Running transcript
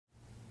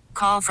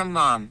Call from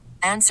mom.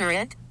 Answer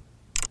it.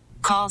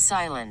 Call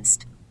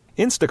silenced.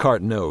 Instacart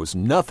knows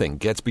nothing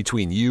gets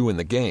between you and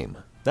the game.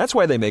 That's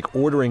why they make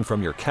ordering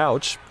from your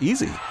couch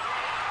easy.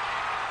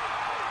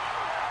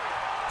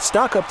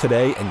 Stock up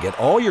today and get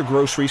all your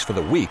groceries for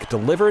the week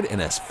delivered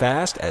in as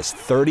fast as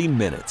 30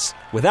 minutes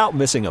without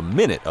missing a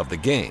minute of the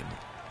game.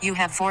 You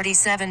have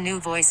 47 new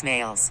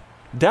voicemails.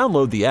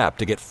 Download the app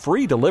to get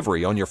free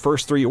delivery on your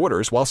first 3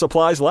 orders while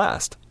supplies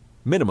last.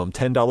 Minimum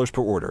 $10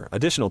 per order.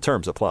 Additional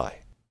terms apply.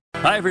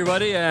 Hi,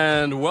 everybody,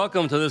 and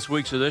welcome to this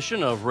week's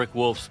edition of Rick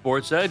Wolf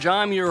Sports Edge.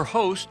 I'm your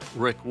host,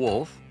 Rick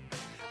Wolf.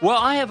 Well,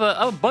 I have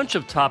a bunch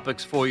of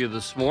topics for you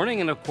this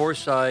morning, and of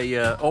course,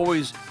 I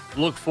always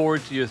look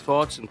forward to your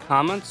thoughts and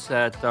comments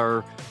at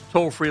our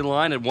toll-free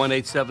line at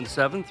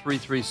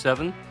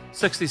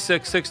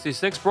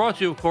 1-877-337-6666, brought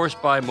to you, of course,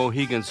 by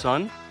Mohegan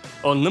Sun.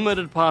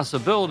 Unlimited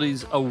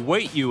possibilities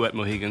await you at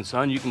Mohegan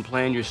Sun. You can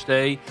plan your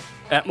stay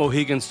at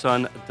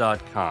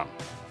mohegansun.com.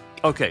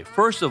 Okay,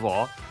 first of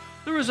all,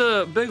 there was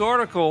a big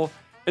article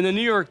in the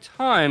New York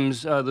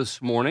Times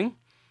this morning,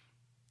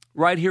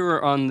 right here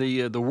on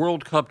the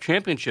World Cup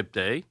Championship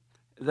Day,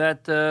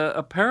 that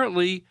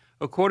apparently,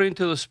 according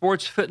to the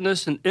Sports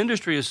Fitness and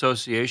Industry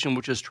Association,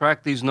 which has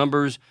tracked these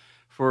numbers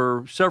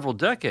for several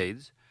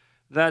decades,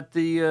 that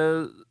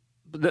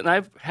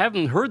I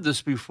haven't heard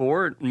this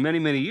before in many,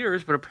 many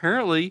years, but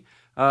apparently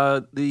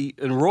the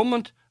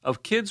enrollment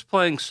of kids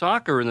playing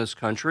soccer in this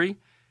country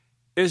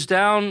is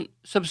down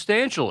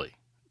substantially,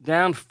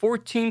 down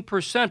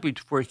 14%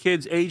 for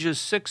kids ages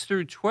 6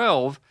 through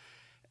 12,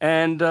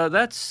 and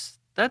that's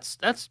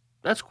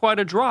quite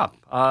a drop.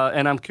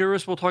 And I'm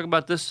curious, we'll talk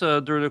about this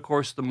during the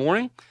course of the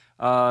morning.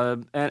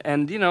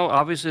 And you know,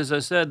 obviously, as I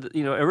said,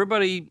 you know,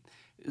 everybody,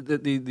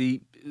 the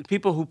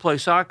people who play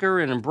soccer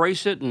and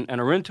embrace it and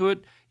are into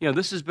it, you know,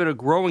 this has been a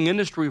growing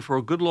industry for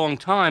a good long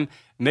time.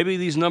 Maybe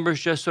these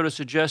numbers just sort of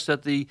suggest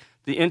that the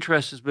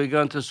interest has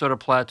begun to sort of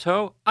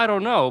plateau. I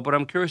don't know, but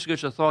I'm curious to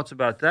get your thoughts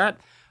about that.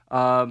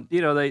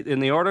 You know,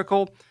 in the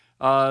article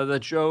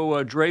that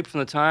Joe Drape from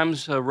the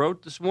Times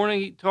wrote this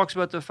morning, he talks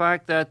about the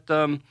fact that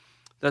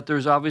that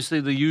there's obviously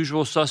the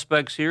usual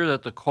suspects here,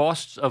 that the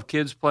costs of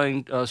kids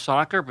playing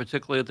soccer,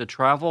 particularly at the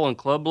travel and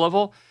club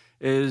level,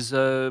 is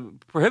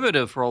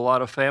prohibitive for a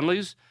lot of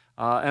families.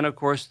 And, of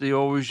course,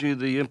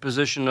 the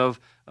imposition of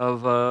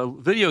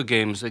video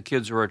games that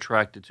kids are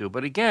attracted to.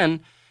 But,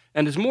 again,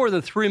 and there's more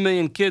than 3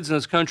 million kids in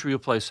this country who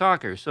play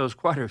soccer, so it's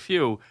quite a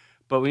few.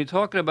 But when you're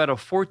talking about a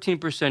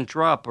 14%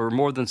 drop or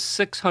more than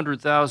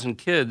 600,000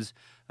 kids,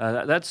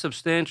 that's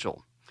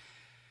substantial.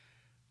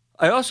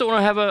 I also want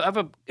to have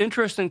an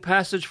interesting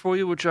passage for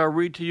you, which I'll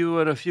read to you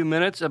in a few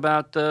minutes,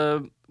 about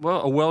a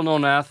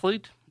well-known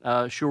athlete,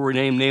 sure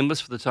remain nameless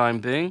for the time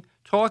being,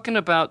 talking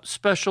about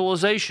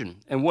specialization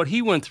and what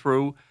he went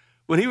through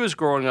when he was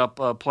growing up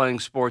playing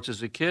sports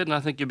as a kid. And I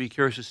think you'll be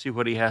curious to see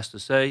what he has to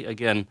say.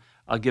 Again,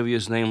 I'll give you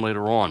his name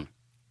later on.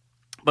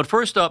 But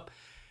first up,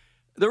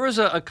 there was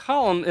a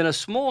column in a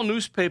small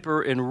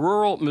newspaper in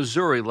rural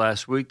Missouri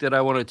last week that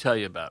I want to tell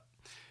you about.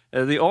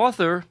 The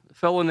author, a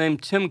fellow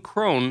named Tim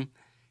Crone,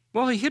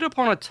 well, he hit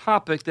upon a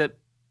topic that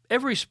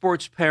every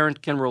sports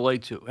parent can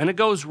relate to, and it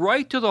goes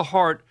right to the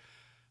heart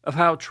of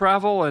how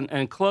travel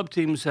and club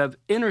teams have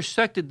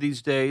intersected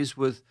these days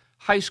with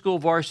high school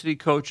varsity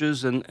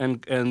coaches and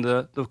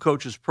the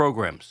coaches'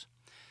 programs.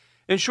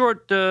 In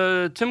short,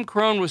 Tim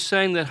Crone was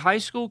saying that high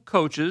school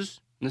coaches,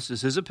 and this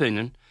is his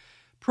opinion,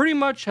 pretty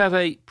much have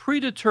a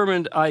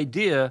predetermined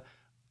idea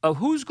of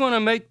who's going to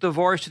make the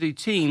varsity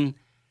team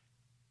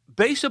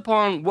based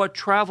upon what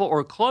travel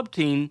or club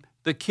team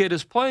the kid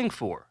is playing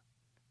for.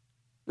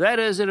 That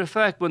is, in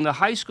effect, when the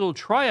high school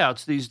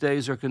tryouts these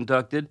days are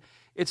conducted,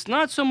 it's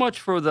not so much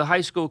for the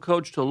high school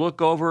coach to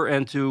look over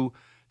and to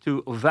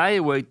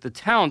evaluate the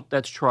talent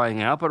that's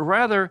trying out, but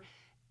rather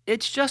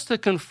it's just to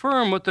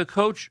confirm what the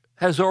coach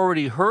has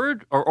already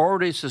heard or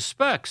already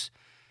suspects,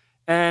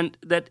 and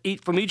that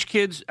from each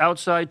kid's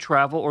outside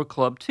travel or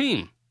club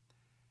team.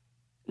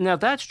 Now, if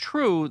that's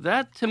true,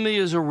 that to me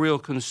is a real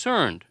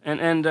concern.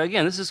 And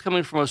again, this is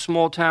coming from a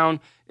small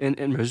town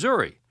in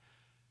Missouri.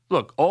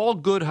 Look, all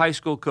good high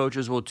school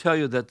coaches will tell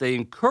you that they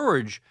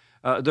encourage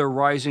their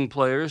rising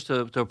players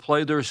to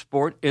play their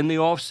sport in the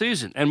off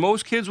season. And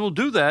most kids will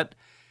do that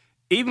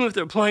even if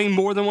they're playing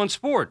more than one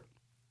sport.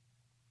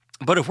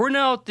 But if we're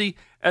now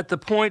at the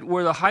point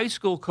where the high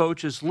school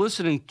coach is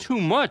listening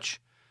too much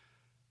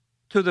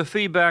to the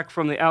feedback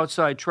from the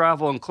outside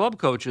travel and club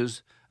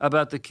coaches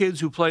about the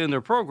kids who play in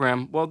their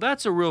program, well,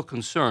 that's a real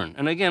concern.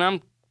 And again,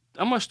 I'm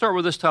going to start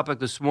with this topic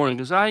this morning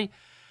because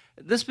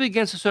this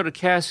begins to sort of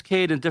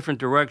cascade in different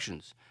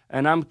directions.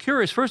 And I'm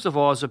curious, first of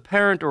all, as a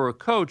parent or a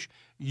coach,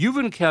 you've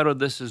encountered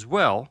this as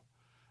well.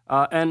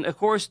 And, of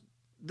course,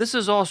 this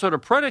is all sort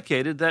of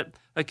predicated that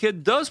a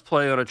kid does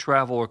play on a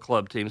travel or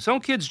club team. Some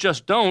kids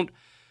just don't,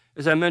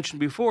 as I mentioned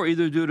before,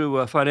 either due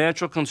to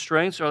financial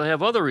constraints or they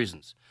have other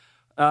reasons.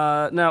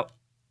 Now,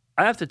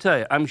 I have to tell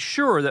you, I'm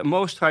sure that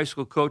most high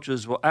school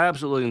coaches will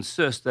absolutely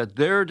insist that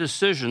their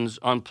decisions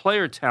on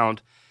player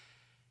talent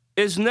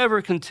is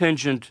never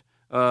contingent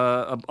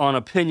on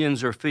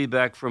opinions or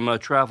feedback from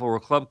travel or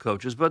club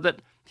coaches, but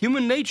that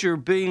human nature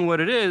being what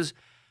it is,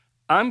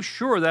 I'm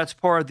sure that's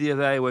part of the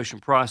evaluation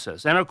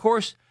process. And of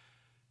course,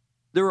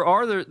 there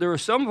are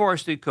some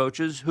varsity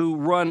coaches who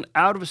run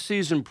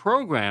out-of-season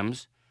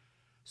programs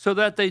so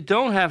that they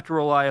don't have to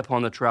rely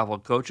upon the travel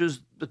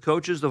coaches.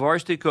 The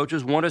varsity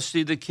coaches, want to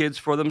see the kids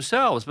for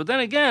themselves. But then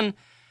again,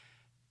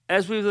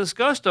 as we've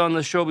discussed on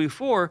the show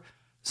before,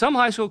 some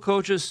high school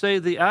coaches say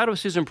the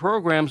out-of-season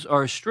programs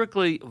are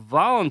strictly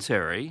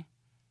voluntary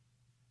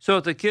so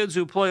that the kids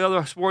who play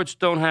other sports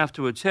don't have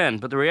to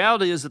attend. But the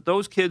reality is that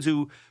those kids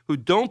who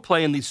don't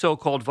play in these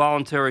so-called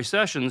voluntary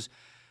sessions,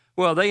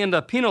 well, they end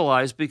up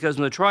penalized because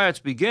when the tryouts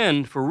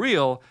begin for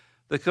real,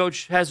 the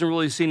coach hasn't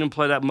really seen them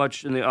play that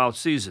much in the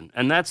off-season,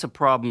 and that's a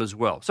problem as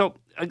well. So,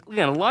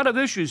 again, a lot of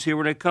issues here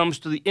when it comes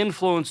to the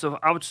influence of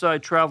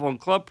outside travel and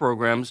club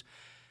programs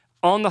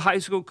on the high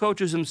school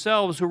coaches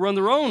themselves who run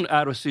their own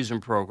out-of-season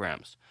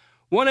programs.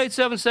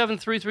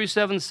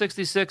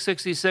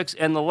 1-877-337-6666.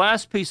 And the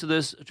last piece of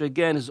this, which,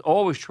 again, is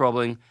always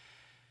troubling,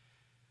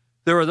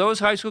 there are those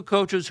high school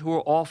coaches who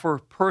will offer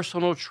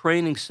personal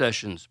training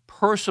sessions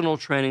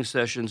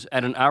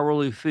at an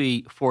hourly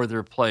fee for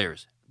their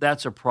players.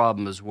 That's a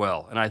problem as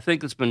well. And I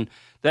think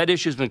that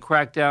issue has been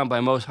cracked down by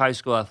most high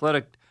school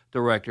athletic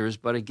directors,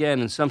 but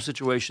again, in some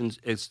situations,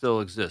 it still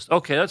exists.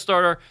 Okay, let's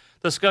start our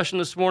discussion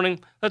this morning.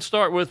 Let's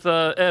start with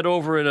Ed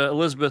over in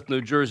Elizabeth,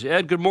 New Jersey.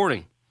 Ed, good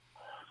morning.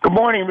 Good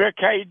morning, Rick.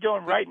 How you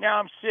doing? Right now,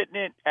 I'm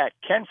sitting at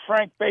Ken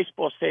Frank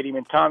Baseball Stadium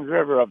in Toms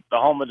River, the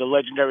home of the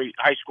legendary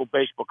high school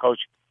baseball coach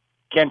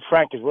Ken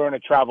Frank, because we're in a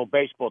travel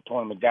baseball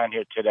tournament down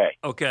here today.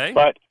 Okay.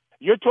 But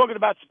you're talking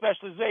about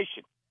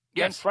specialization.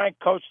 Yes. Ken Frank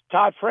coached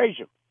Todd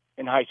Frazier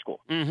in high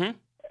school. Mm-hmm.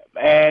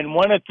 And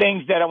one of the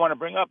things that I want to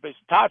bring up is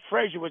Todd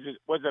Frazier was a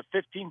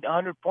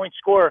 1,500-point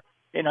scorer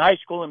in high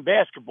school in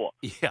basketball.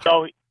 Yeah.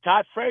 So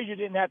Todd Frazier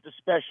didn't have to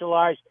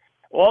specialize.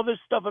 All this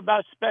stuff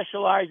about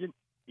specializing,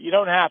 you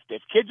don't have to.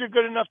 If kids are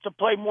good enough to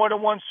play more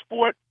than one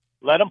sport,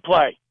 let them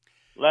play.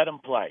 Let them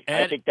play.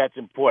 Ed, I think that's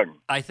important.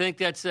 I think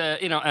that's,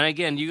 and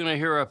again, you're going to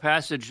hear a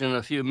passage in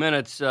a few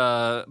minutes,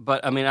 but,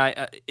 I mean,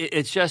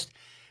 it's just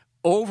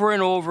over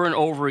and over and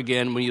over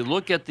again, when you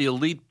look at the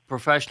elite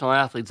professional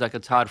athletes like a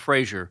Todd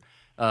Frazier,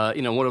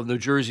 one of New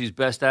Jersey's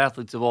best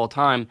athletes of all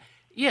time,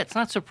 yeah, it's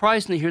not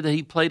surprising to hear that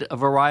he played a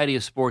variety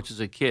of sports as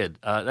a kid.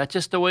 That's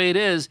just the way it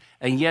is,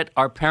 and yet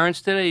our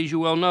parents today, as you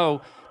well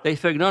know, they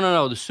figure,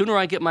 no, the sooner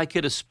I get my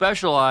kid to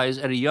specialize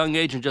at a young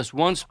age in just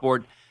one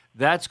sport,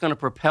 that's going to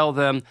propel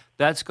them.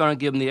 That's going to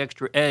give them the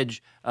extra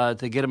edge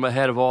to get them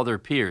ahead of all their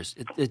peers.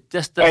 It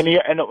just doesn't.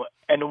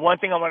 And the one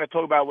thing I want to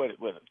talk about with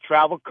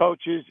travel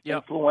coaches, yep,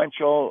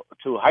 influential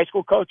to high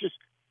school coaches,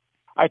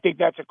 I think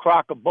that's a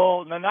crock of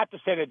bull. Now, not to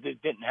say that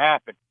it didn't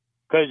happen,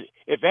 because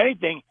if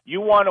anything,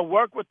 you want to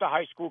work with the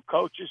high school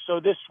coaches so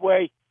this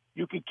way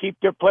you can keep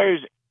their players,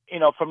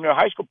 from their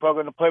high school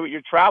program to play with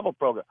your travel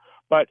program.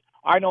 But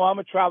I know I'm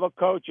a travel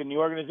coach, and the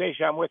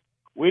organization I'm with,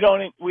 we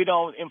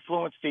don't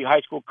influence the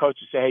high school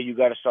coaches to say, hey, you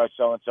got to start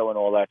so-and-so and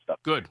all that stuff.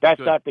 Good. That's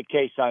good. not the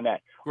case on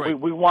that.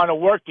 We want to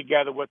work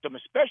together with them,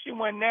 especially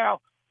when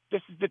now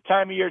this is the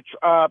time of year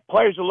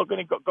players are looking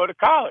to go to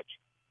college.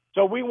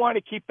 So we want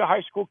to keep the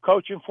high school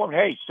coach informed.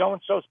 Hey,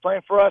 so-and-so's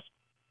playing for us.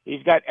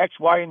 He's got X,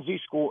 Y, and Z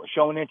school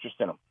showing interest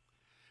in him.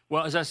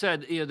 Well, as I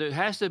said, there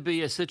has to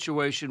be a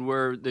situation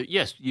where,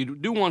 yes, you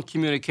do want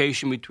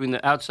communication between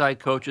the outside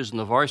coaches and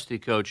the varsity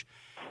coach,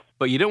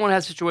 but you don't want to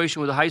have a situation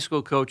where the high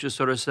school coaches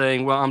sort of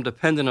saying, well, I'm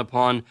dependent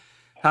upon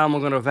how am I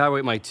going to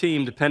evaluate my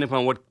team, depending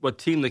upon what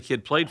team the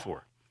kid played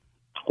for.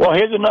 Well,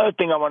 here's another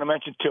thing I want to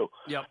mention, too.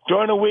 Yep.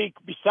 During the week,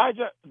 besides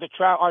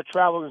our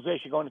travel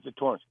organization going into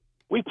tournaments,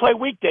 we play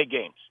weekday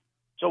games.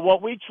 So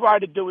what we try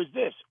to do is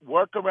this,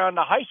 work around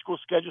the high school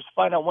schedules,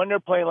 find out when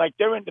they're playing like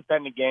their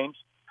independent games.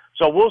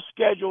 So we'll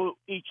schedule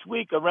each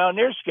week around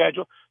their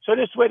schedule. So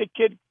this way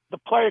the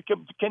player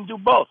can do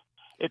both.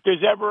 If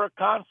there's ever a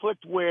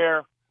conflict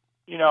where,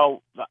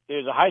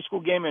 there's a high school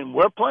game and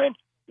we're playing,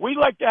 we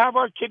like to have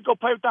our kid go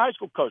play with the high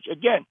school coach.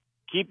 Again,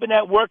 keeping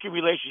that working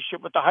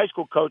relationship with the high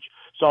school coach,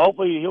 so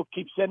hopefully he'll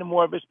keep sending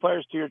more of his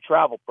players to your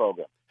travel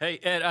program. Hey,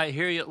 Ed, I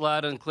hear you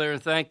loud and clear.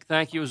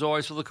 Thank you, as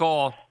always, for the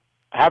call.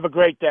 Have a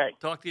great day.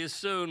 Talk to you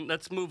soon.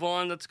 Let's move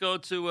on. Let's go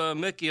to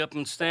Mickey up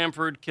in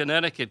Stamford,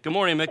 Connecticut. Good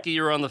morning, Mickey.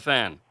 You're on the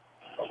fan.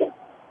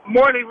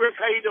 Morning, Rick.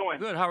 How you doing?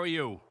 Good. How are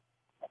you?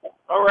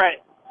 All right.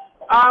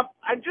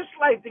 I'd just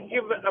like to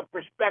give a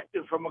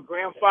perspective from a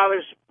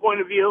grandfather's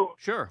point of view.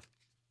 Sure.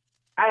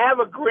 I have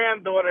a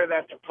granddaughter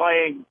that's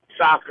playing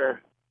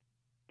soccer,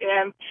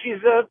 and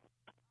she's a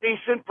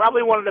decent,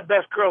 probably one of the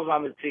best girls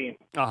on the team.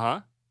 Uh-huh.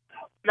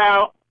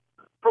 Now,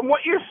 from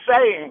what you're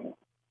saying,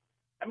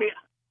 I mean,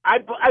 I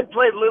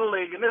played Little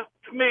League, and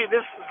to me,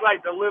 this is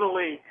like the Little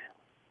League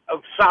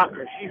of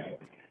soccer.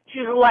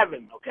 She's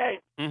 11, okay?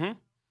 Mm-hmm.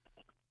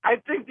 I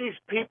think these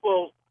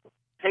people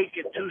take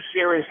it too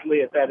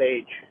seriously at that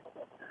age.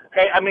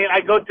 Okay, I mean,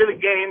 I go to the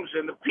games,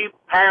 and the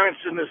parents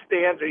in the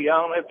stands are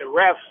yelling at the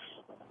refs,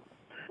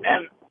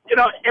 and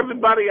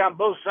everybody on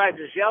both sides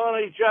is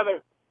yelling at each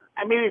other.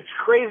 I mean, it's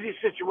a crazy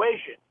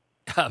situation.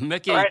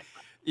 Mickey, Right.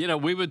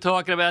 We've been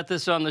talking about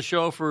this on the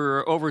show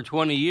for over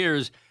 20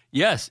 years.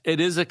 Yes, it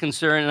is a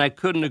concern, and I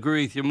couldn't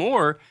agree with you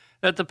more,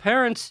 that the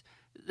parents,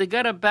 they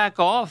got to back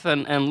off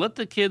and let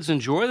the kids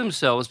enjoy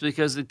themselves,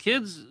 because the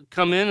kids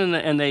come in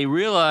and they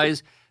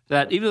realize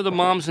that even though the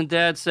moms and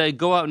dads say,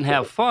 go out and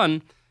have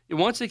fun,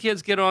 once the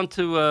kids get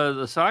onto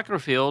the soccer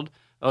field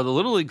or the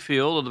Little League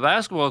field or the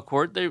basketball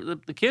court,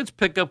 the kids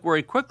pick up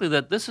very quickly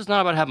that this is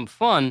not about having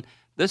fun.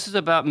 This is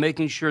about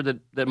making sure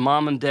that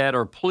mom and dad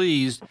are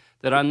pleased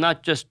that I'm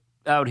not just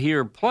out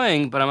here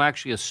playing, but I'm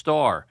actually a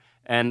star.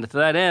 And to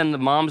that end, the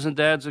moms and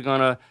dads are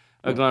gonna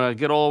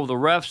get all over the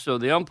refs or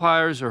the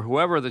umpires or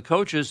whoever, the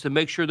coaches, to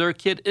make sure their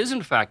kid is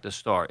in fact a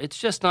star. It's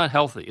just not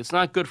healthy. It's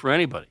not good for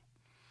anybody.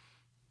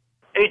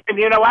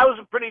 And I was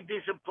a pretty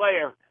decent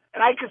player,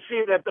 and I could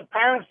see that the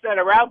parents that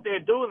are out there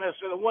doing this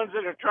are the ones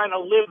that are trying to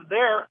live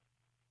their,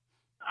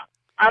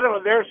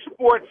 their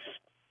sports,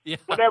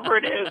 whatever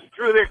it is,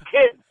 through their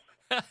kids.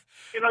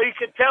 You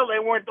could tell they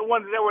weren't the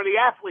ones that were the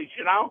athletes,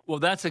 Well,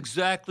 that's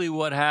exactly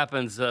what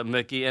happens,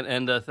 Mickey,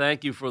 and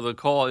thank you for the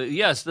call.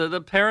 Yes,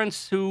 the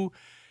parents who,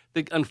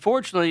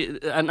 unfortunately,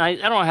 and I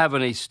don't have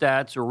any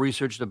stats or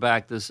research to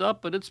back this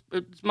up, but it's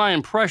my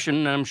impression,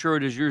 and I'm sure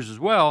it is yours as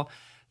well,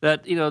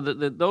 that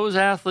those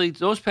athletes,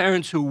 those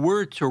parents who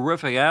were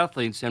terrific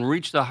athletes and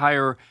reached the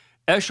higher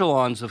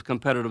echelons of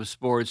competitive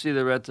sports,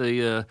 either at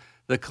the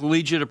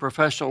collegiate or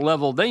professional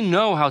level, they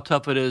know how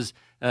tough it is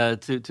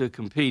to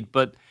compete.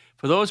 But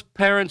for those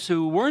parents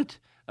who weren't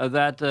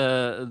that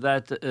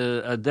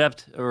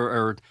adept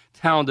or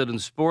talented in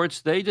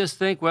sports, they just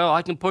think, well,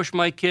 I can push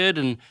my kid,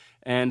 and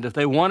if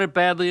they want it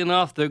badly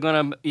enough, they're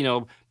going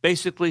to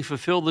basically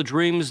fulfill the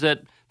dreams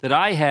that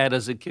I had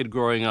as a kid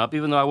growing up,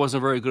 even though I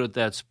wasn't very good at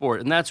that sport.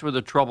 And that's where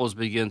the troubles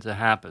begin to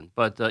happen.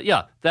 But,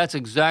 that's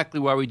exactly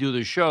why we do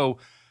this show,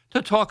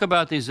 to talk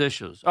about these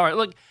issues. All right,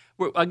 look,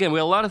 again, we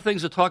have a lot of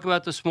things to talk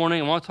about this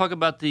morning. I want to talk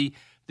about the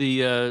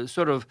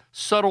sort of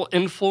subtle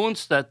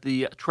influence that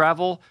the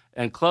travel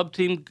and club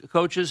team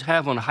coaches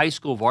have on high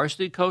school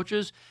varsity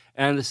coaches,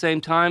 and at the same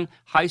time,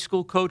 high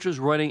school coaches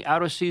running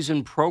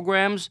out-of-season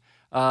programs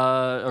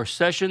or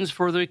sessions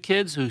for their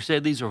kids who say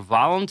these are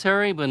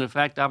voluntary, but in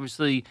fact,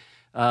 obviously,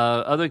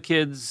 other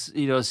kids,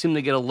 seem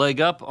to get a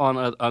leg up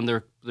on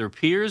their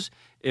peers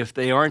if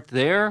they aren't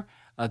there.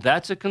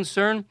 That's a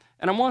concern.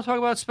 And I want to talk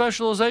about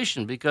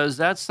specialization, because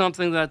that's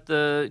something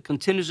that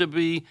continues to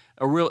be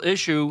a real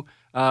issue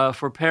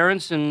for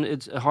parents, and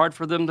it's hard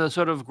for them to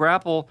sort of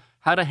grapple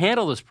how to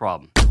handle this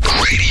problem.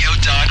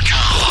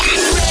 Radio.com.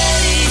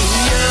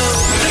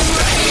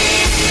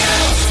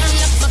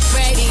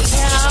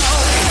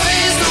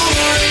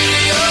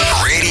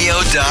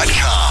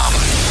 Radio.com.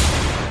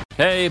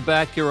 Hey,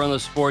 back here on the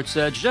Sports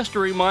Edge. Just a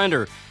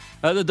reminder,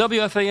 the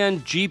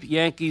WFAN Jeep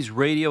Yankees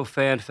Radio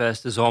Fan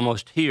Fest is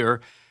almost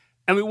here,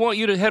 and we want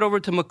you to head over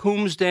to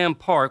McCombs Dam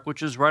Park,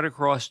 which is right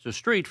across the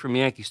street from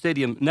Yankee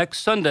Stadium,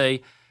 next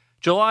Sunday,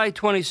 July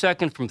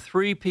 22nd from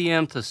 3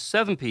 p.m. to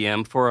 7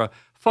 p.m. for a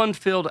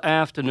fun-filled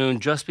afternoon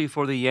just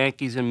before the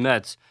Yankees and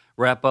Mets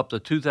wrap up the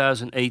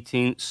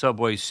 2018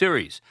 Subway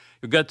Series.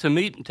 You'll get to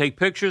meet and take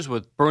pictures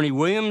with Bernie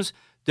Williams,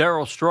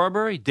 Darryl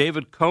Strawberry,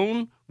 David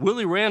Cohn,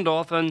 Willie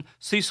Randolph, and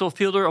Cecil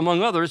Fielder,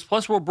 among others.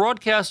 Plus, we'll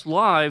broadcast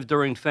live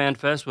during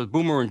FanFest with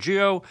Boomer and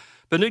Gio,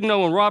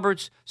 Benigno and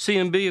Roberts,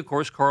 CMB, of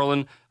course,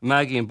 Carlin,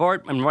 Maggie and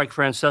Bart, and Mike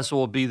Francesa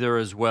will be there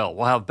as well.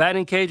 We'll have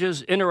batting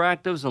cages,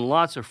 interactives, and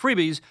lots of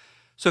freebies.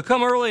 So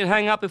come early and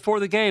hang out before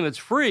the game. It's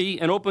free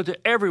and open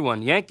to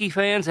everyone, Yankee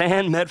fans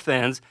and Met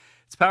fans.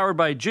 It's powered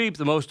by Jeep,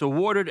 the most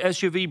awarded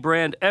SUV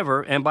brand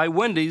ever, and by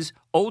Wendy's,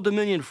 Old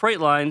Dominion Freight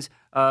Lines,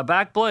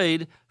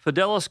 Backblade,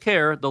 Fidelis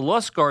Care, the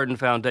Lustgarten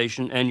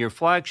Foundation, and your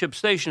flagship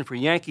station for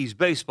Yankees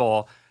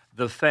baseball,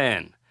 The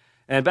Fan.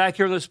 And back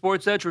here on the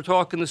Sports Edge, we're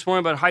talking this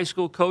morning about high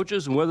school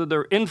coaches and whether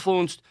they're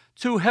influenced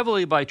too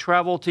heavily by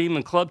travel team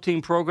and club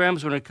team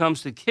programs when it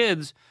comes to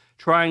kids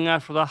trying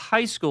out for the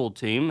high school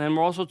team. And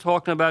we're also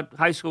talking about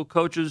high school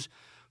coaches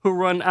who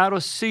run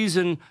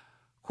out-of-season,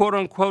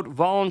 quote-unquote,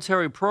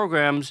 voluntary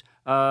programs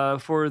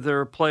for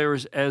their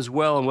players as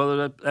well, and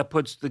whether that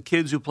puts the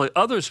kids who play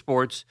other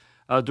sports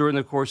during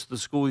the course of the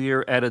school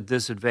year at a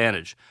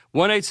disadvantage.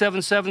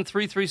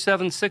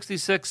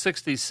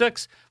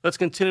 1-877-337-6666. Let's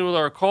continue with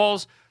our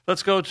calls.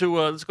 Let's go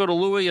to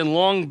Louis in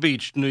Long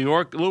Beach, New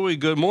York. Louis,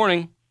 good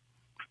morning.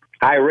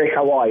 Hi, Rick.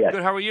 How are you?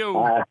 Good. How are you?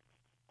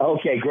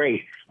 Okay,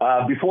 great.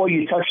 Before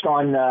you touched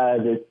on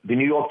the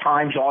New York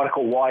Times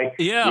article, why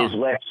there's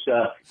less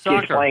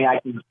kids playing, I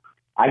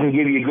can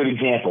give you a good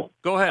example.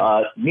 Go ahead.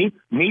 Me,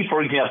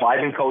 for example,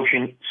 I've been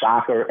coaching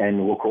soccer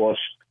and lacrosse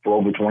for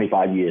over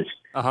 25 years.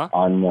 Uh-huh.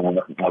 And what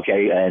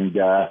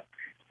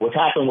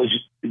happened was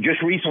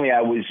just recently I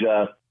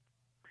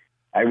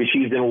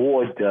received an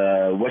award,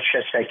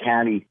 Westchester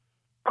County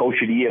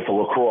Coach of the Year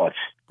for lacrosse.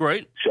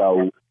 Great.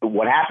 So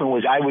what happened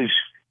was I was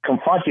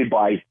confronted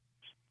by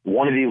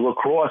one of the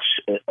lacrosse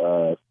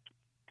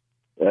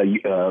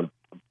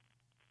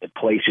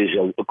places,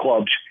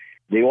 clubs.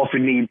 They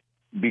offered me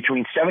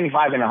between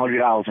 $75 and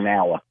 $100 an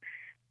hour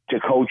to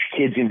coach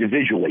kids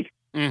individually.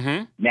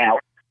 Mm-hmm. Now,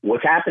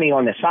 what's happening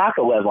on the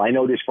soccer level, I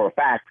know this for a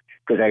fact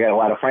because I got a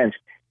lot of friends,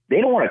 they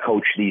don't want to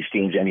coach these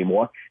teams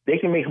anymore. They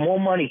can make more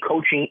money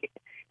coaching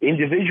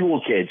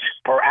individual kids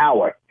per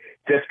hour,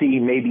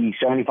 $50, maybe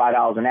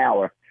 $75 an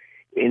hour,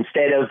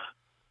 instead of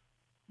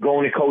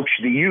going to coach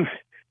the youth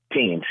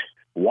teams.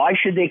 Why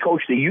should they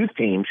coach the youth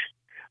teams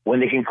when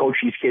they can coach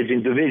these kids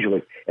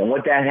individually? And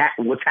what's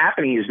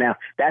happening is now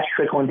that's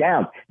trickling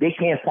down. They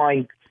can't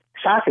find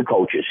soccer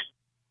coaches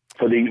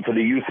for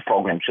the youth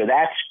program. So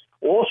that's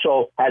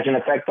also has an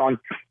effect on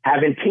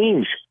having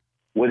teams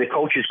where the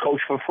coaches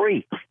coach for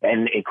free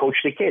and coach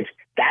the kids.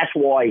 That's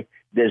why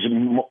there's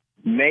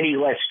many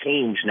less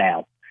teams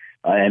now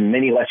and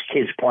many less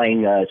kids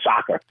playing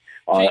soccer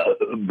at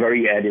a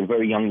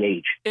very young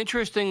age.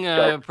 Interesting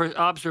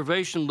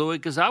observation, Louis,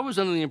 because I was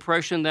under the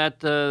impression that,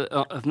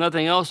 if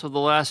nothing else, over the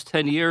last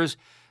 10 years,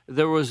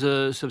 there was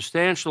a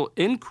substantial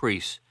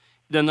increase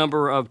in the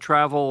number of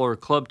travel or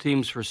club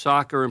teams for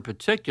soccer in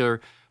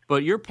particular.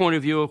 But your point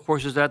of view, of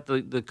course, is that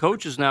the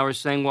coaches now are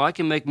saying, well, I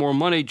can make more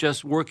money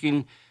just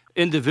working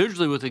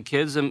individually with the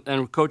kids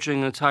and coaching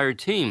an entire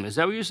team. Is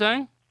that what you're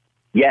saying?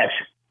 Yes.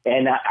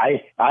 And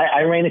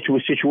I ran into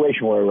a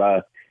situation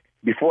where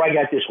before I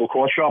got this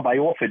lacrosse job, I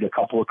offered a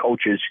couple of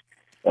coaches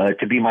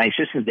to be my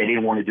assistant. They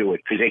didn't want to do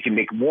it because they can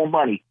make more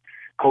money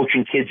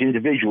coaching kids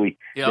individually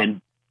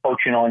than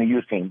coaching on a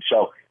youth team.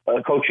 So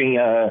coaching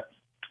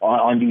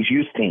on these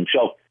youth teams.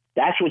 So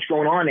that's what's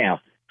going on now.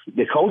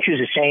 The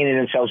coaches are saying to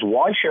themselves,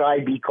 why should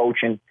I be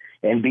coaching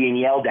and being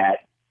yelled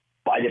at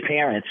by the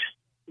parents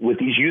with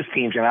these youth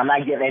teams, and I'm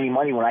not getting any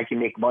money when I can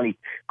make money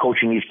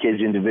coaching these kids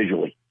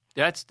individually?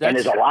 And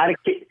there's a lot of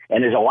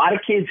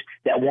kids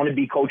that want to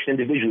be coached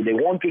individually. They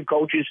want good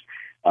coaches,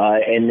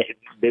 and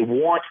they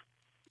want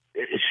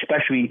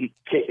especially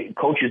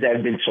coaches that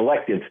have been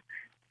selective,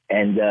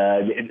 and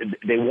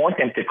they want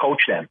them to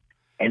coach them.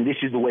 And this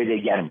is the way they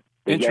get them.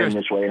 They get them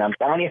this way, and I'm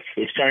telling you,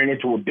 it's turning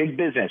into a big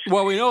business.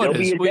 Well, we know it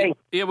is.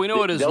 We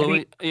know it is,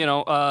 Louis.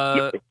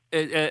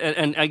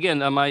 And again,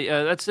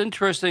 that's an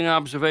interesting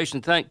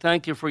observation.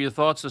 Thank you for your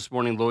thoughts this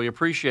morning, Louis.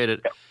 Appreciate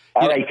it.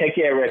 All right, take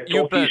care, Rick.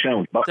 Talk to you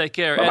soon. Take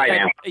care. Bye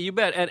now. You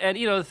bet. And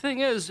the thing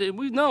is,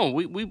 we know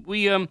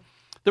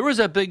there was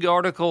that big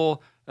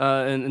article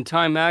in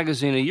Time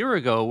Magazine a year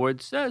ago where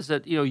it says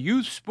that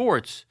youth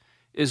sports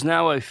is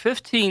now a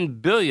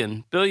 $15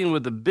 billion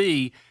with a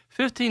B,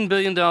 $15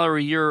 billion a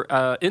year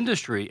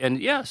industry.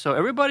 And so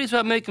everybody's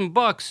about making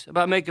bucks,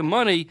 about making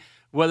money,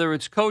 whether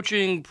it's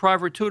coaching,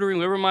 private tutoring,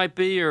 whatever it might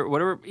be, or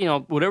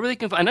whatever they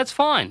can find. And that's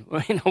fine.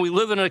 We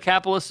live in a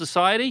capitalist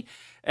society,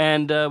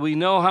 and we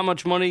know how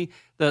much money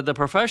the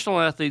professional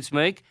athletes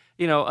make.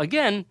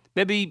 Again,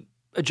 maybe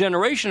a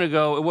generation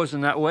ago, it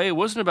wasn't that way. It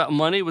wasn't about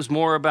money. It was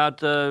more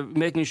about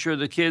making sure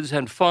the kids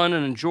had fun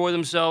and enjoy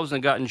themselves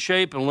and got in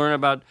shape and learn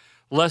about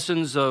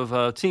lessons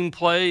of team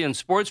play and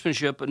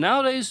sportsmanship. But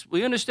nowadays,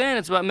 we understand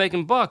it's about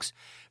making bucks.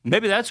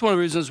 Maybe that's one of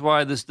the reasons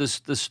why this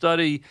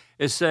study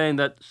is saying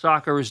that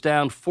soccer is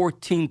down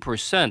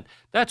 14%.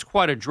 That's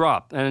quite a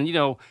drop.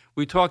 And,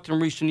 we talked in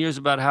recent years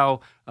about how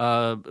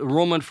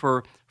enrollment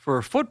for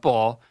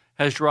football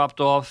has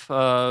dropped off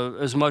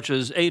as much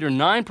as 8 or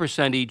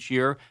 9% each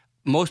year.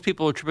 Most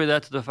people attribute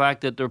that to the fact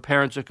that their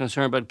parents are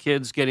concerned about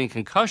kids getting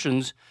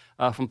concussions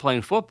from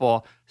playing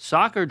football.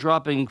 Soccer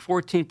dropping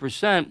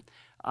 14%.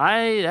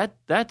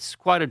 That's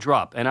quite a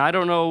drop, and I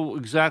don't know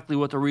exactly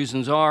what the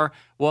reasons are.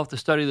 We'll have to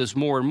study this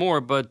more and more.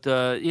 But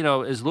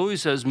as Louis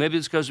says, maybe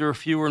it's because there are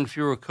fewer and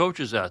fewer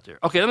coaches out there.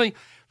 Okay, let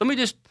me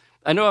just.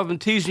 I know I've been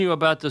teasing you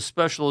about this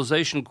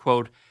specialization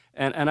quote,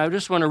 and I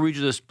just want to read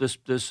you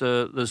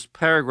this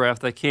paragraph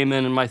that came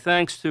in. And my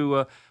thanks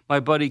to my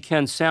buddy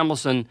Ken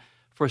Samuelson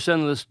for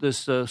sending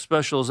this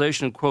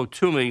specialization quote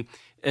to me.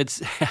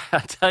 It's I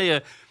tell you,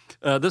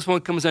 this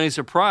won't come as any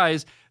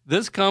surprise.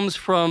 This comes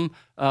from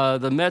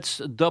the Mets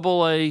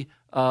Double-A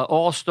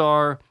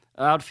All-Star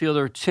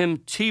outfielder Tim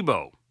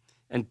Tebow.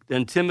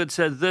 And Tim had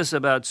said this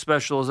about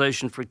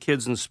specialization for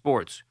kids in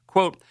sports.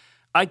 Quote,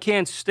 I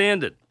can't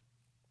stand it.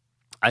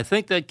 I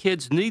think that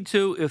kids need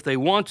to, if they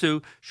want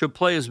to, should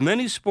play as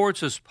many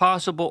sports as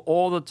possible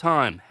all the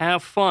time.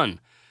 Have fun.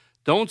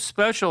 Don't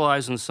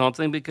specialize in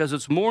something because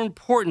it's more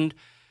important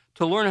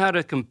to learn how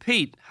to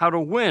compete, how to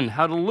win,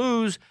 how to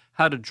lose,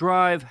 how to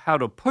drive, how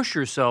to push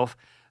yourself,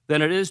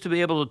 than it is to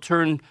be able to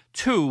turn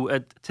 2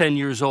 at 10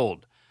 years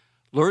old.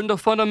 Learn the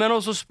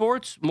fundamentals of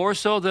sports more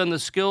so than the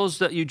skills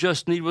that you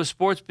just need with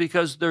sports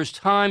because there's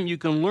time you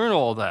can learn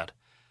all that.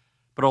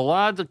 But a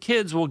lot of the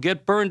kids will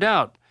get burned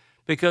out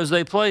because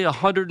they play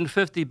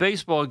 150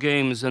 baseball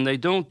games and they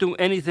don't do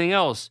anything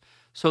else.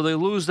 So they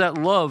lose that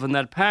love and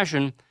that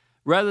passion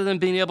rather than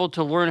being able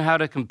to learn how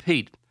to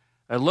compete.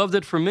 I loved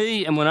it for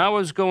me, and when I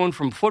was going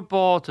from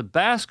football to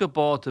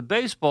basketball to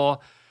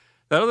baseball,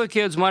 that other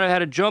kids might have had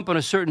to jump in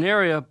a certain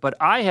area, but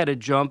I had to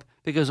jump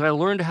because I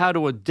learned how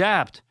to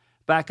adapt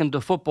back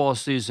into football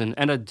season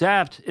and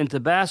adapt into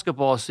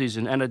basketball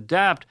season and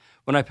adapt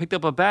when I picked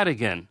up a bat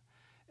again.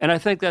 And I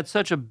think that's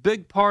such a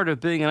big part of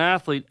being an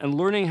athlete and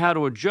learning how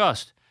to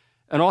adjust.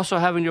 and also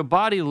having your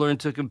body learn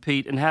to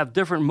compete and have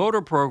different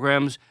motor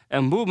programs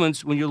and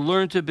movements when you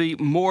learn to be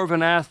more of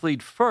an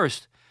athlete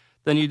first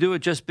than you do it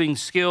just being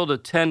skilled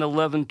at 10,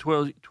 11,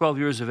 12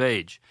 years of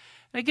age.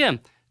 And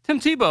again, Tim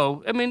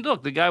Tebow, I mean,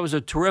 look, the guy was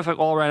a terrific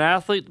all-around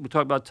athlete. We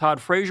talked about Todd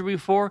Frazier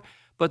before,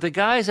 but the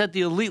guys at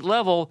the elite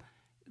level,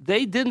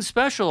 they didn't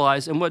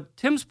specialize. And what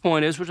Tim's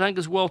point is, which I think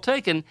is well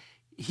taken,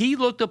 he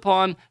looked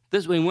upon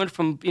this when he went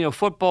from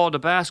football to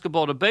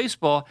basketball to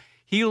baseball.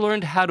 He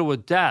learned how to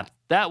adapt.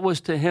 That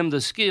was to him the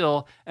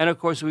skill. And, of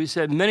course, we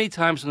said many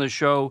times on the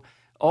show,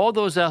 all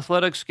those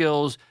athletic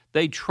skills,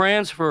 they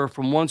transfer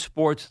from one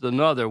sport to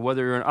another,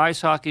 whether you're an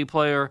ice hockey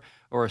player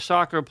or a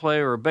soccer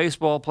player or a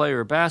baseball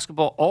player or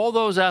basketball. All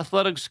those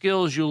athletic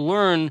skills you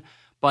learn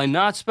by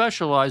not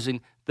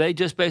specializing, they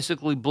just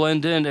basically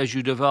blend in as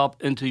you develop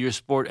into your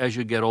sport as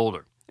you get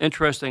older.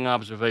 Interesting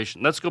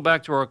observation. Let's go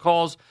back to our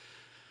calls.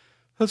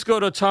 Let's go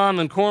to Tom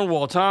in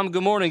Cornwall. Tom,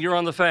 good morning. You're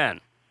on the Fan.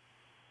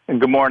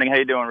 Good morning. How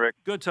you doing, Rick?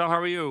 Good, Tom. How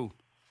are you?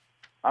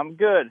 I'm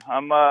good.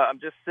 I'm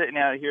just sitting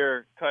out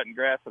here cutting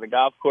grass at the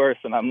golf course,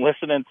 and I'm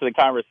listening to the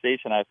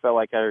conversation. I felt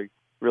like I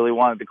really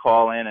wanted to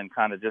call in and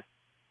kind of just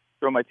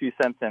throw my 2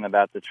 cents in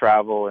about the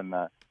travel. And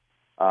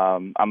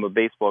I'm a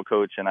baseball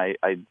coach, and I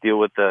deal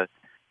with the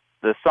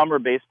summer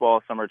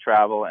baseball, summer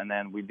travel, and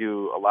then we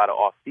do a lot of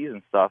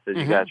off-season stuff, as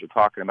you guys were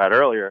talking about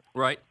earlier.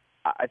 Right.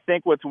 I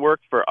think what's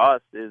worked for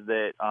us is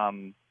that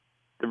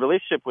the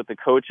relationship with the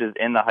coaches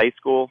in the high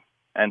school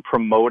and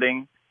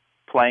promoting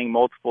playing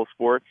multiple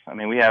sports. I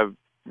mean, we have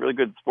really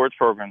good sports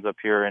programs up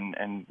here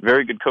and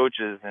very good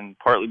coaches, and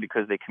partly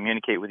because they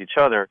communicate with each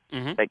other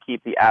that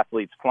keep the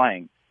athletes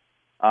playing.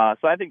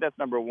 So I think that's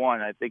number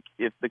one. I think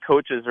if the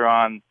coaches are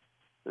on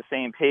the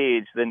same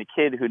page, then the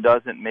kid who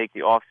doesn't make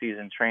the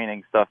off-season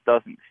training stuff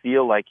doesn't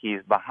feel like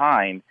he's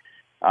behind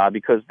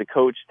because the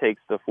coach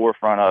takes the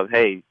forefront of,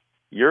 hey,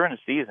 you're in a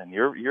season.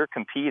 You're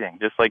competing,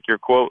 just like the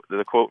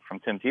quote from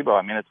Tim Tebow.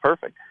 I mean, it's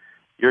perfect.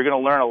 You're going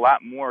to learn a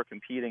lot more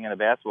competing in a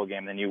basketball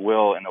game than you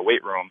will in the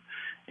weight room,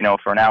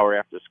 for an hour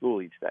after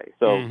school each day.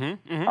 So,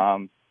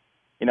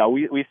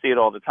 we see it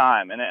all the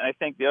time. And I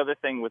think the other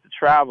thing with the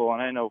travel,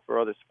 and I know for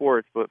other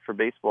sports, but for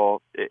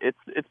baseball, it's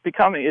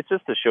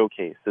just a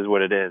showcase is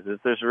what it is.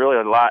 There's really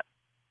a lot.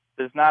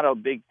 There's not a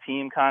big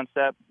team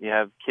concept. You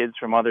have kids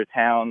from other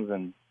towns,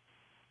 and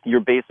you're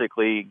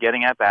basically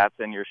getting at bats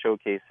and you're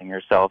showcasing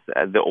yourself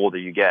as the older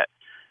you get.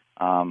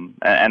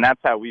 And that's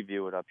how we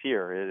view it up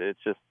here.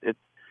 It's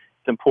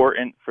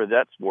important for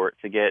that sport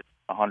to get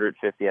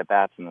 150 at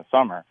bats in the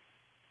summer.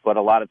 But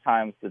a lot of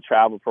times the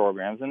travel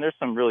programs, and there's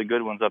some really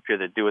good ones up here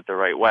that do it the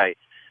right way.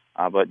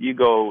 But you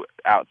go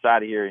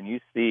outside of here and you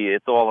see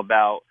it's all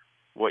about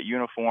what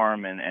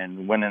uniform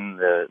and winning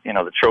the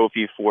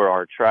trophy for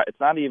our it's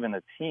not even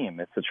a team.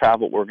 It's a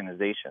travel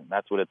organization.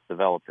 That's what it's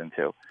developed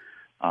into.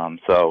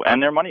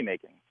 And they're money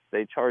making.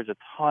 They charge a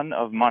ton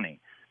of money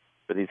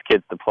for these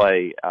kids to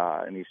play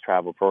in these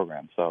travel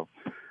programs. So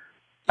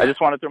I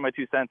just want to throw my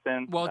 2 cents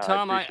in. Well,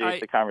 Tom, I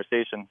appreciate the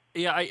conversation.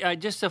 Yeah, I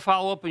just to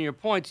follow up on your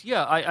points,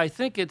 I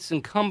think it's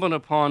incumbent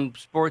upon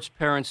sports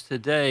parents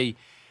today,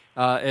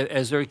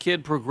 as their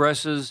kid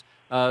progresses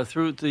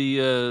through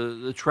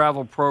the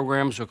travel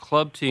programs or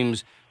club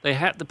teams,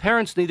 the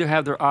parents need to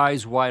have their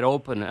eyes wide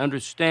open and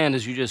understand,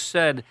 as you just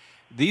said,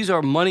 these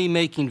are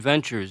money-making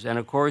ventures. And,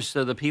 of course,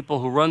 the people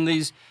who run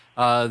these,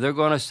 they're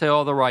going to say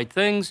all the right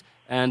things,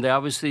 and they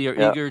obviously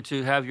are eager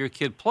to have your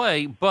kid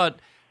play, but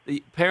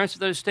the parents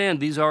understand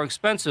these are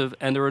expensive,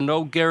 and there are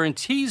no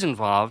guarantees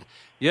involved.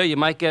 Yeah, you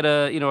might get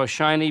a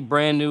shiny,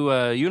 brand new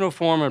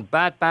uniform or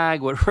bat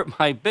bag, whatever it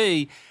might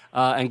be,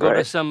 and go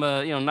to some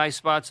nice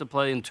spots to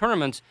play in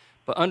tournaments.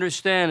 But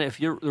understand,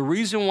 the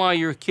reason why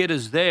your kid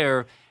is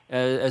there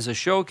as a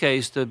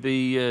showcase to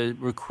be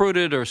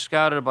recruited or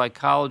scouted by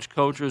college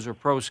coaches or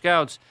pro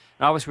scouts,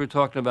 and obviously we're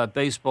talking about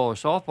baseball or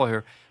softball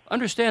here.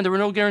 Understand there are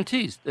no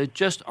guarantees. There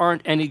just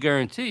aren't any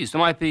guarantees. There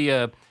might be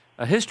a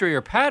history or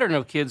pattern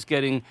of kids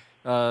getting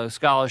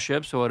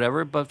scholarships or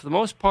whatever, but for the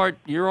most part,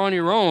 you're on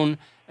your own,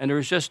 and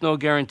there's just no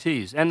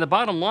guarantees. And the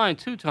bottom line,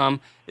 too, Tom,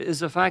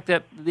 is the fact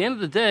that at the end of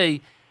the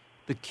day,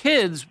 the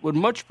kids would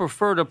much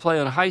prefer to play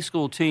on high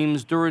school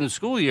teams during the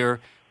school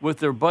year with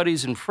their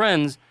buddies and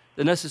friends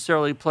than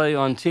necessarily play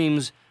on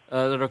teams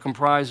that are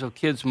comprised of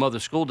kids from other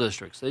school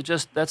districts.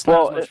 That's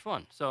not as much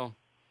fun. So.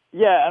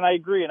 Yeah, and I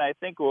agree. And I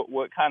think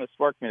what kind of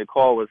sparked me to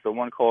call was the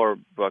one caller,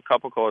 a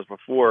couple callers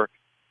before,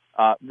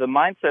 the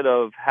mindset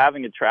of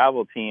having a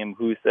travel team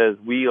who says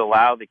we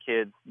allow the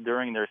kids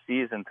during their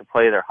season to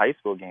play their high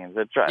school games.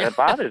 It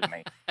bothers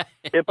me.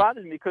 It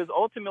bothers me because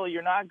ultimately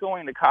you're not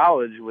going to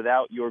college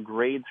without your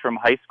grades from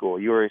high school.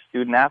 You're a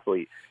student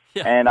athlete.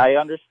 Yeah. And I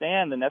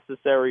understand the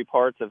necessary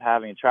parts of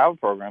having a travel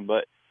program,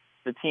 but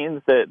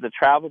the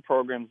travel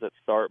programs that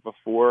start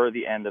before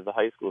the end of the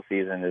high school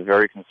season is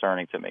very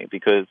concerning to me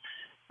because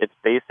it's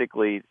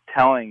basically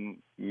telling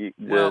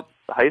the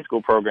high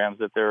school programs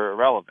that they're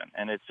irrelevant,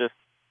 and it's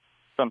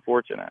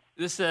unfortunate.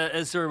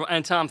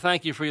 And Tom,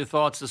 thank you for your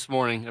thoughts this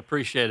morning.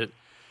 Appreciate it.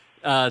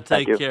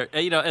 Take care.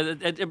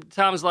 And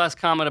Tom's last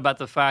comment about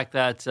the fact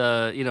that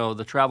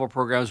the travel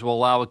programs will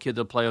allow a kid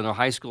to play on their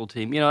high school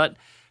team. That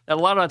a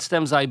lot of that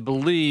stems, I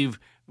believe,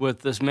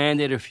 with this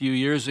mandate a few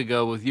years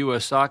ago with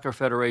U.S. Soccer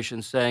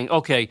Federation saying,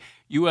 okay,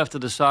 you have to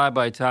decide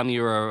by the time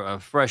you're a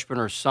freshman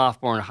or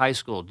sophomore in high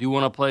school. Do you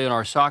want to play in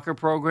our soccer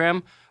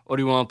program, or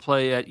do you want to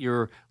play at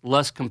your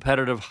less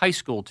competitive high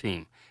school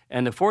team?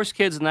 And to force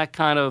kids in that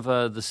kind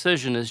of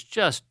decision is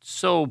just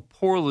so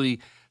poorly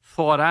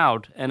thought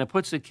out, and it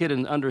puts the kid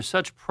under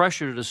such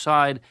pressure to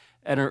decide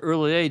at an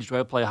early age, do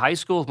I play high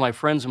school with my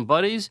friends and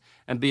buddies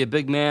and be a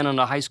big man on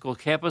a high school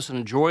campus and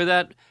enjoy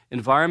that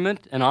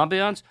environment and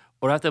ambiance,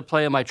 or do I have to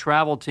play on my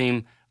travel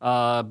team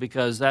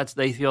because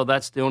they feel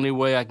that's the only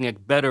way I can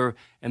get better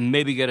and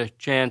maybe get a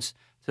chance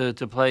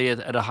to play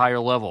at a higher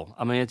level.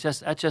 I mean,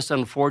 that's just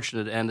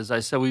unfortunate. And as I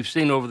said, we've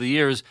seen over the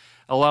years,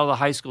 a lot of the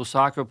high school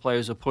soccer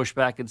players have pushed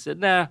back and said,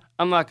 nah,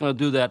 I'm not going to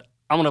do that.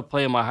 I'm going to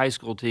play on my high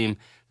school team.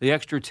 The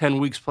extra 10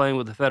 weeks playing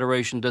with the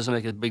Federation doesn't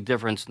make a big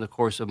difference in the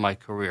course of my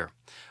career.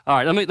 All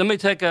right, let me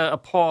take a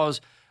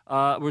pause.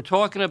 We're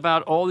talking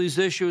about all these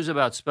issues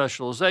about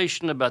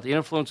specialization, about the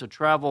influence of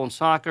travel and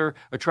soccer,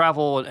 or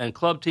travel and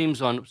club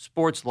teams on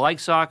sports like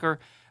soccer,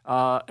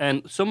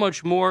 and so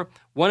much more.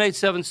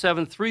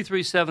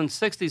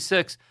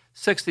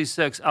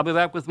 1-877-337-6666. I'll be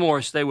back with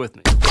more. Stay with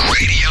me. Radio.com.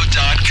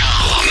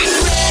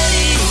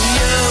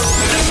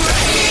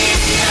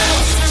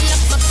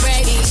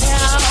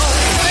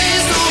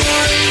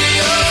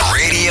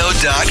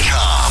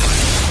 Radio.com.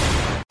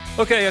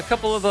 Okay, a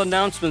couple of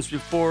announcements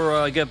before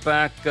I get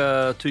back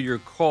to your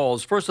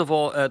calls. First of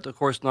all, at, of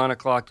course, 9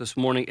 o'clock this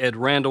morning, Ed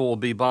Randall will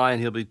be by,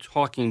 and he'll be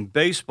talking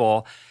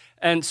baseball.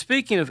 And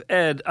speaking of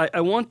Ed,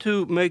 I want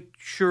to make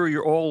sure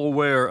you're all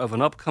aware of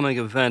an upcoming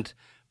event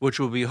which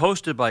will be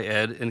hosted by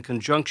Ed in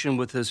conjunction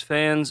with his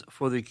Fans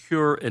for the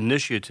Cure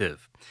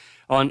initiative.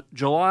 On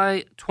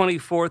July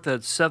 24th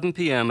at 7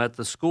 p.m. at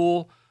the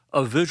School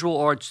of Visual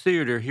Arts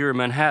Theater here in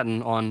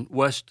Manhattan on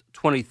West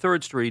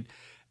 23rd Street,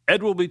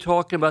 Ed will be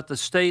talking about the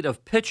state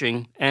of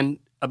pitching and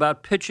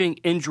about pitching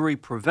injury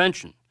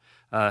prevention.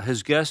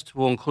 His guests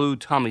will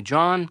include Tommy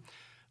John,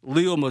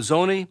 Leo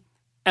Mazzoni,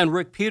 and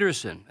Rick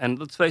Peterson. And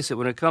let's face it,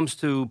 when it comes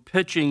to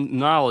pitching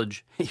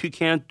knowledge, you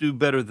can't do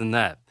better than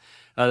that.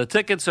 The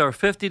tickets are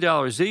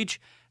 $50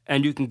 each,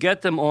 and you can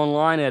get them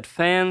online at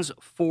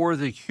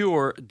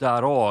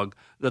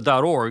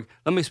fansforthecure.org.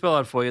 Let me spell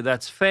out for you.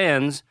 That's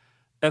fans,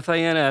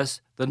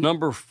 F-A-N-S, the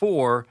number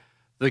 4,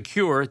 The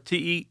Cure,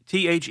 THECURE.org.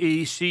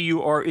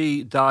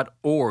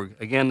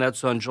 Again,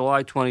 that's on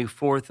July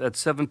 24th at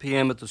 7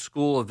 p.m. at the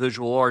School of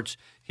Visual Arts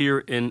here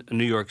in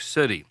New York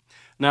City.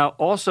 Now,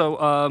 also,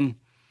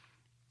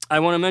 I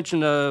want to mention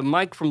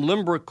Mike from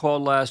Limerick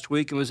called last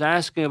week and was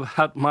asking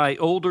about my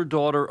older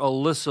daughter,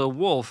 Alyssa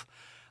Wolf,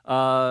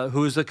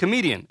 who is a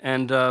comedian.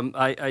 And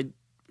I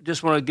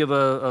just want to give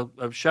a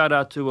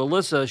shout-out to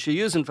Alyssa.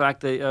 She is, in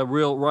fact, a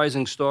real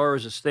rising star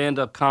as a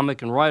stand-up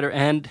comic and writer,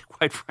 and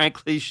quite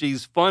frankly,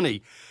 she's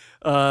funny.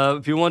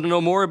 If you want to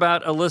know more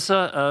about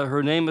Alyssa,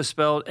 her name is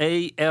spelled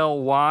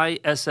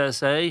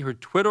A-L-Y-S-S-A. Her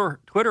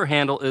Twitter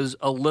handle is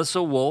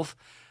Alyssa Wolf.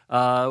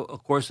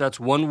 Of course, that's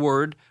one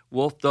word,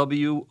 Wolf,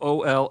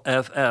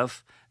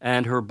 W-O-L-F-F,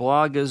 and her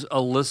blog is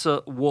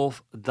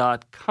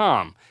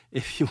alyssawolf.com.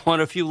 If you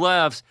want a few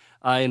laughs,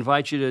 I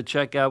invite you to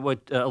check out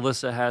what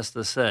Alyssa has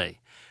to say.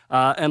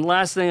 And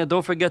last thing,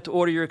 don't forget to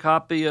order your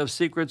copy of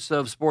Secrets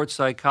of Sports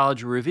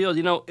Psychology Revealed.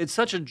 You know, it's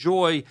such a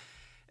joy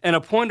and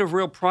a point of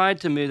real pride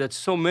to me that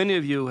so many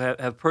of you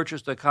have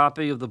purchased a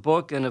copy of the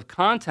book and have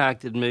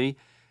contacted me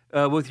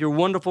with your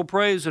wonderful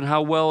praise and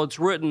how well it's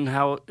written,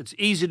 how it's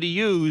easy to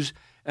use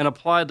and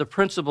apply the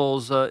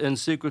principles in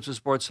Secrets of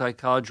Sports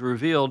Psychology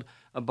Revealed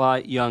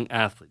by young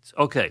athletes.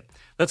 Okay,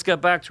 let's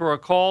get back to our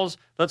calls.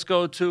 Let's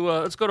go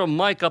to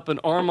Mike up in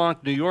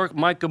Armonk, New York.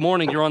 Mike, good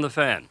morning. You're on the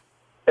Fan.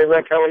 Hey,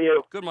 Rick, how are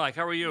you? Good, Mike.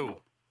 How are you?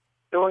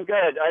 Doing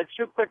good. I had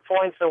 2 quick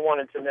points I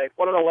wanted to make.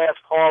 One of the last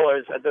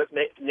callers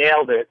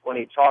nailed it when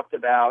he talked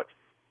about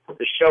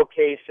the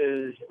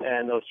showcases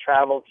and those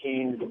travel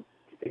teams.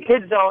 The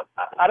kids I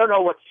don't know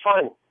what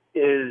fun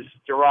is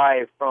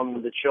derived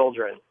from the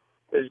children.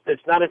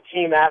 It's not a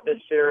team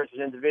atmosphere. It's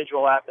an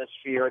individual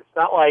atmosphere. It's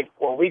not like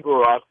when we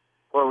grew up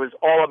where it was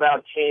all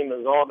about team. It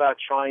was all about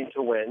trying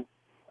to win.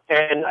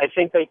 And I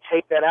think they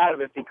take that out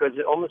of it because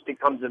it almost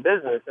becomes a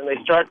business. And I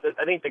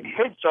think the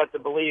kids start to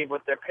believe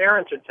what their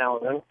parents are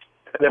telling them.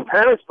 And their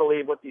parents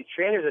believe what these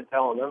trainers are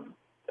telling them,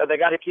 that they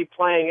got to keep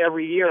playing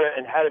every year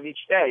and ahead of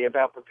each day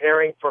about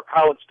preparing for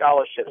college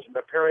scholarships and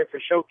preparing for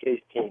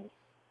showcase teams.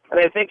 And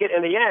I think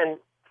in the end,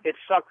 it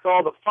sucks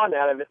all the fun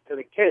out of it to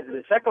the kids. And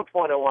the second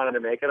point I wanted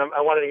to make, and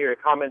I wanted to hear your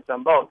comments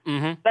on both.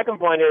 Mm-hmm. Second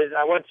point is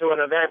I went to an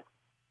event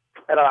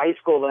at a high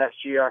school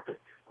last year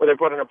where they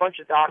brought in a bunch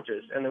of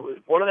doctors. And it was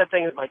one of the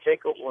things,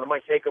 one of my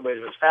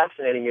takeaways was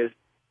fascinating is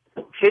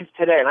kids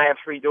today, and I have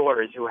 3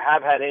 daughters who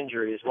have had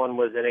injuries, one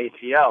was an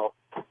ACL,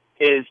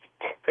 is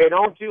they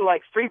don't do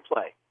like free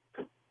play.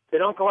 They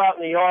don't go out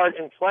in the yard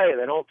and play.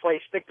 They don't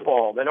play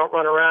stickball. They don't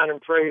run around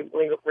and play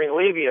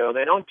Ringolevio.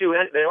 They don't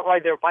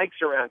ride their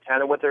bikes around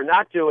town. And what they're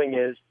not doing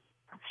is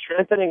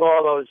strengthening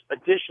all those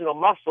additional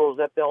muscles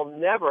that they'll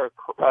never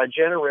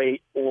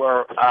generate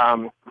or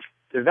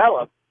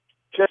develop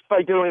just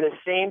by doing the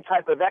same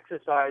type of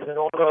exercise in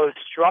all those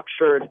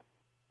structured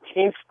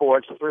team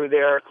sports through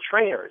their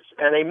trainers.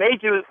 And they may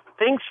do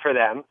things for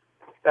them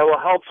that will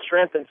help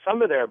strengthen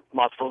some of their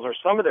muscles or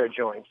some of their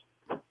joints.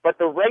 But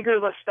the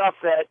regular stuff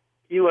that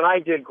you and I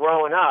did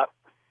growing up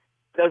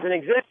doesn't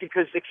exist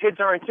because the kids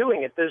aren't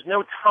doing it. There's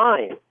no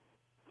time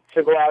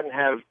to go out and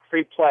have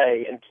free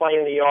play and play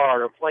in the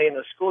yard or play in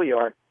the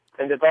schoolyard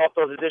and develop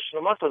those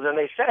additional muscles. And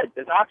they said,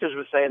 the doctors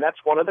were saying that's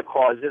one of the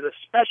causes,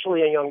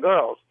 especially in young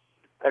girls,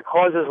 that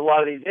causes a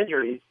lot of these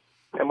injuries.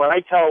 And when I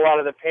tell a lot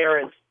of the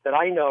parents that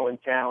I know in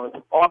town,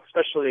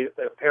 especially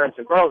the parents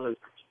of girls, is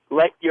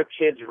let your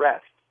kids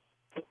rest.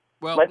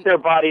 Well, let their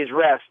bodies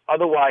rest.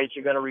 Otherwise,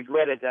 you're going to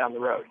regret it down the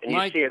road. And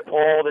Mike, you see it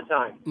all the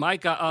time.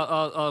 Mike,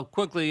 I'll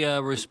quickly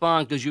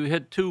respond because you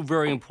hit two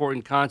very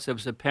important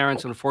concepts that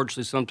parents,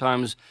 unfortunately,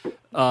 sometimes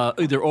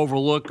either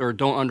overlook or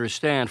don't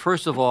understand.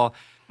 First of all,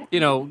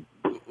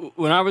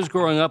 when I was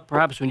growing up,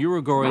 perhaps when you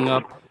were growing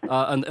up,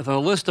 on a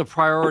list of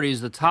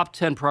priorities, the top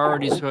 10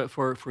 priorities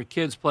for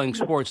kids playing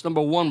sports, number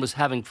one was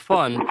having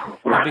fun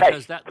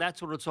because that's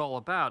what it's all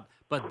about.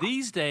 But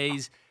these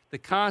days, the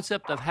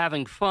concept of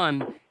having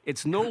fun,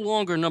 it's no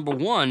longer number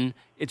one.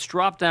 It's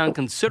dropped down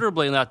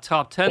considerably in that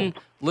top 10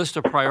 list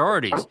of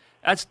priorities.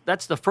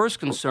 That's the first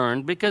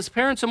concern because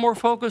parents are more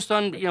focused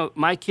on,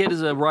 my kid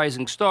is a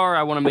rising star.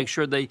 I want to make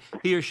sure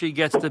he or she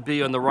gets to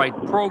be on the right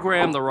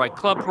program, the right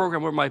club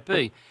program, where it might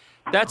be.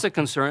 That's a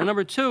concern. And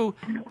number two,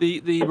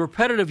 the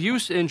repetitive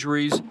use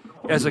injuries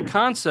as a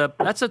concept,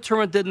 that's a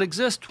term that didn't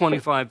exist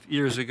 25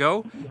 years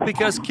ago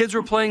because kids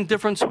were playing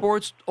different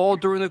sports all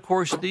during the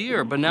course of the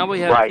year. But now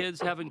we have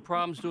kids having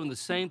problems doing the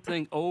same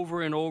thing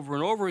over and over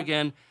and over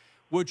again,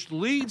 which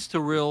leads to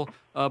real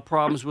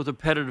problems with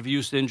repetitive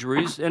use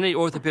injuries. Any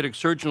orthopedic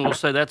surgeon will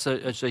say it's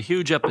a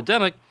huge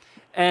epidemic.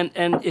 And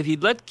if you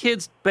let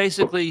kids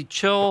basically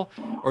chill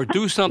or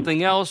do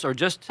something else or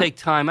just take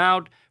time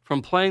out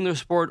from playing their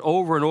sport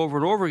over and over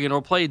and over again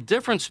or play a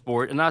different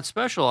sport and not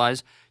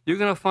specialize, you're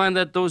going to find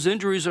that those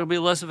injuries will be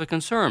less of a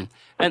concern.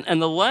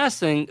 And the last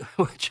thing,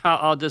 which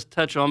I'll just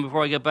touch on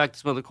before I get back to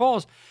some of the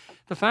calls,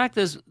 the fact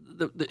is,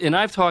 and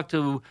I've talked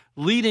to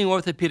leading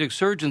orthopedic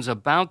surgeons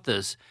about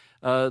this,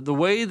 the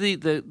way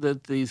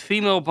the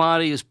female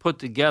body is put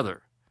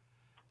together,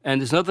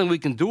 and there's nothing we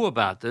can do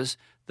about this,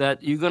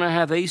 that you're going to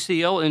have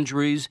ACL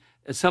injuries.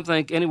 It's something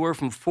like anywhere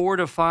from 4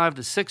 to 5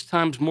 to 6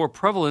 times more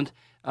prevalent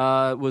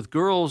with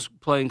girls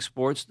playing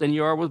sports than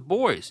you are with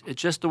boys.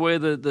 It's just the way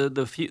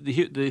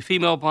the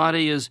female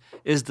body is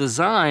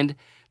designed.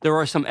 There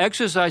are some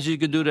exercises you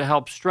can do to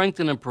help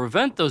strengthen and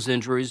prevent those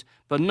injuries,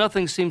 but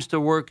nothing seems to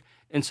work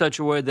in such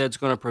a way that it's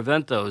going to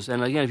prevent those.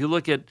 And again, if you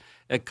look at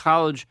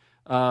college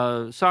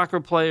soccer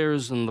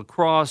players and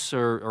lacrosse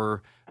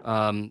or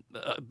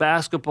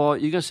basketball,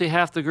 you're going to see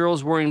half the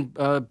girls wearing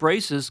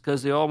braces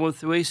because they all went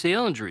through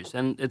ACL injuries.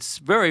 And it's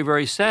very,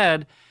 very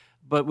sad,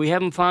 but we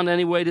haven't found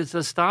any way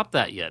to stop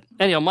that yet.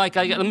 Anyhow, Mike,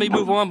 let me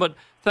move on, but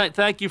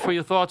thank you for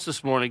your thoughts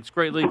this morning. It's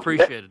greatly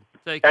appreciated.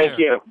 Take care. Thank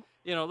you.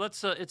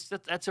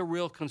 That's a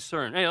real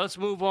concern. Hey, let's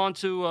move on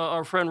to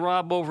our friend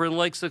Rob over in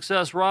Lake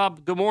Success.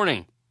 Rob, good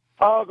morning.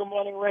 Oh, good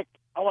morning, Rick.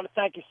 I want to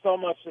thank you so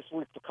much this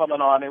week for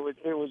coming on. It was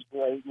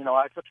great.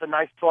 I had such a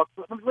nice talk.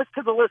 Listen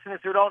to the listeners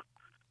who don't.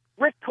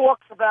 Rick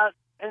talks about,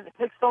 and it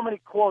takes so many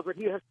calls, but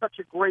he has such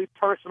a great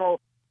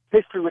personal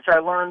history, which I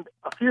learned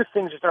a few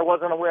things which I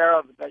wasn't aware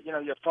of. That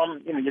you're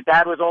from, your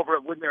dad was over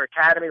at Woodmere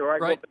Academy, where I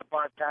grew up in the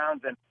 5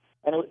 towns, and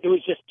it was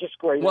just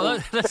great.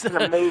 Well, that's an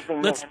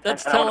amazing. Let's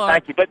tell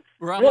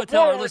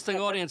our listening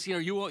audience.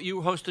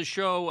 You host a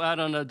show out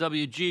on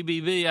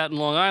WGBV out in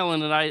Long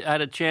Island, and I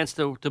had a chance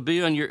to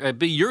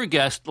be your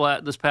guest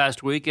this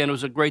past week, and it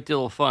was a great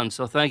deal of fun.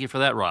 So thank you for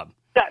that, Rob.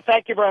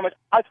 Thank you very much.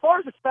 As far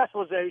as the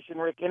specialization,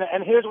 Rick,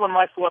 and here's what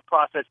my thought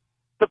process.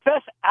 The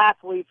best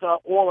athletes are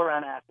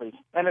all-around athletes.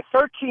 And at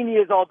 13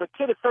 years old, the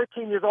kid at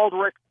 13 years old,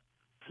 Rick,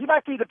 he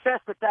might be the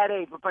best at that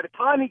age, but by the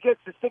time he gets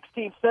to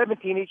 16,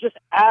 17, he's just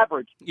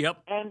average. Yep.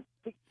 And,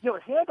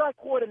 hand-eye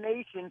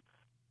coordination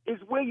is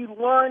where you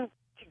learn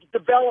to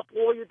develop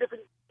all your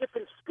different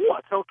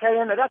sports, okay?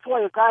 And that's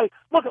why a guy,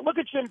 look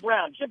at Jim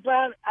Brown. Jim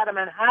Brown out of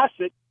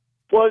Manhasset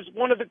was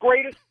one of the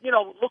greatest,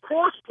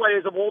 lacrosse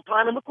players of all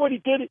time, and look what he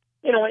did,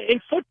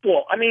 in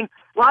football. I mean,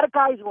 a lot of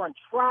guys were on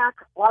track.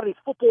 A lot of these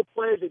football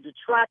players, they do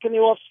track in the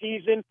off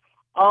season.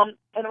 And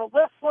the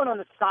last one on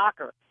the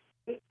soccer,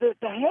 the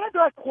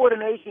hand-eye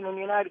coordination in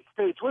the United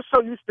States, we're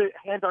so used to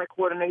hand-eye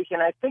coordination.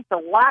 I think the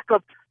lack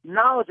of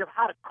knowledge of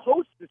how to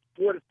coach the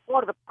sport is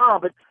part of the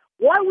problem.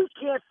 But why we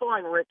can't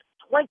find, Rick,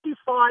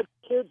 25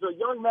 kids or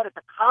young men at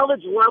the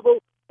college level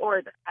or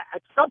at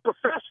some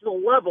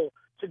professional level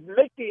to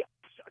make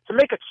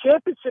a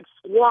championship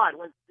squad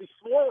when the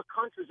smaller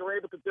countries are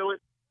able to do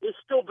it is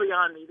still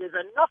beyond me. There's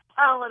enough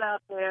talent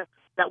out there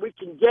that we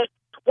can get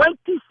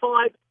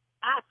 25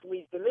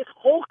 athletes in this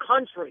whole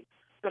country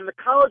from the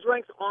college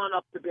ranks on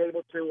up to be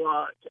able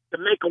to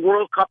make a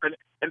World Cup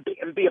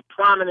and be a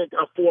prominent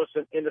force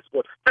in the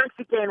sport. Thanks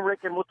again, Rick,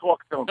 and we'll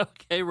talk soon.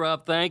 Okay,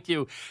 Rob, thank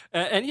you.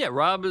 And yeah,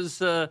 Rob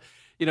is,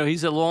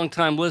 he's a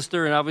longtime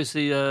listener, and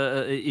obviously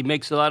he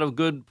makes a lot of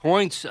good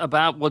points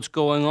about what's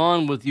going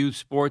on with youth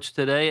sports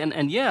today.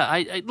 And yeah,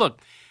 I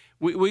look,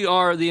 we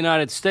are the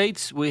United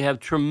States. We have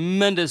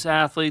tremendous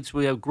athletes.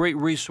 We have great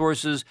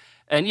resources.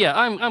 And yeah,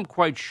 I'm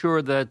quite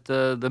sure that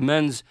the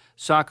men's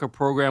soccer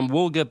program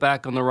will get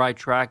back on the right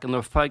track, and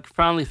they'll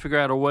finally figure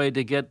out a way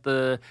to get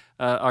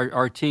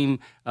our team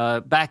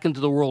back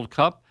into the World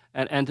Cup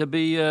and to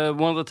be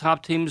one of the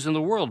top teams in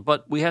the world.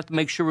 But we have to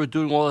make sure we're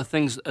doing all the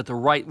things at the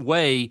right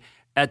way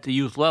at the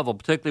youth level,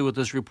 particularly with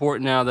this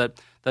report now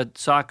that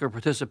soccer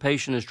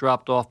participation has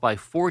dropped off by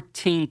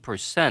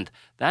 14%.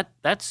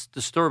 That's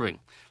disturbing.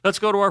 Let's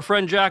go to our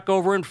friend Jack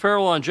over in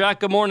Fairlawn. Jack,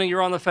 good morning.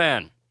 You're on the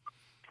Fan.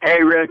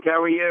 Hey, Rick,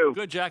 how are you?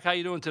 Good, Jack. How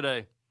you doing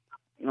today?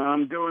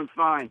 I'm doing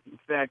fine. In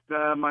fact,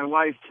 my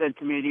wife said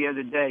to me the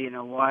other day,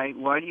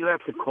 why do you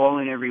have to call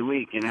in every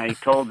week? And I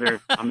told her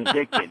I'm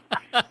addicted.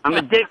 I'm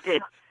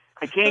addicted.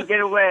 I can't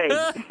get away.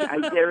 I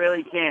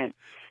really can't.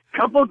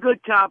 Couple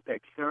good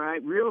topics, all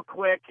right, real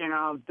quick, and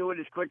I'll do it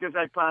as quick as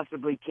I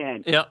possibly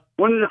can. Yeah.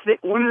 One of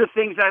the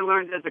things I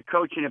learned as a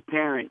coach and a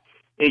parent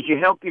is you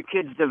help your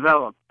kids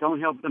develop. Don't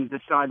help them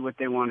decide what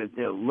they want to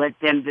do. Let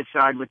them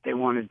decide what they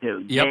want to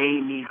do. Yep. They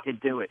need to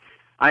do it.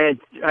 I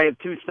have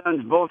two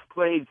sons, both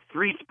played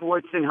 3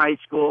 sports in high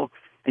school.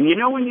 And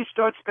when you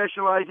start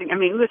specializing,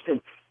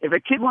 listen, if a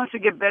kid wants to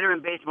get better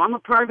in baseball, I'm a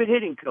private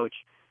hitting coach.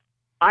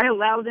 I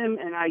allow them,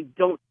 and I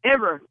don't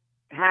ever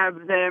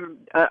have them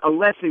a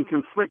lesson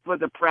conflict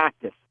with a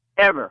practice,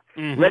 ever.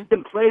 Mm-hmm. Let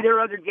them play their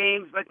other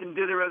games. Let them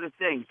do their other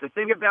things. The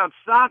thing about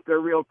soccer,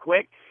 real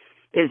quick,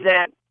 is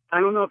that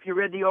I don't know if you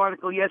read the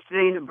article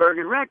yesterday in the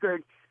Bergen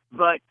Record,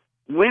 but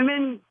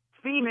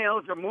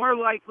females are more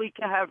likely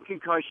to have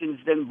concussions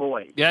than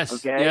boys. Yes,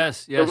 okay?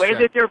 yes. The way Jack.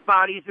 that their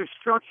bodies are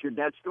structured,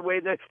 that's the way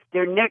that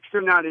their necks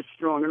are not as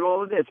strong and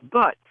all of this.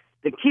 But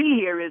the key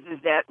here is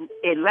that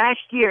last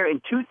year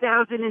in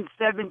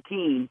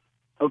 2017,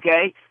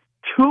 okay,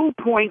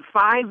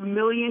 2.5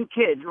 million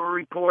kids were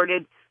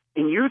reported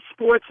in youth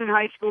sports and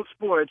high school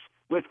sports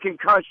with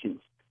concussions.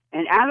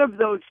 And out of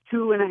those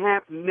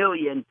 2.5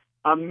 million,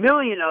 1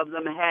 million of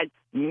them had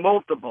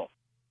multiple,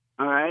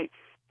 all right?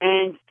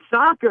 And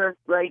soccer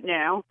right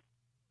now,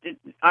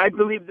 I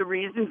believe the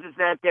reasons is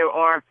that there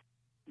are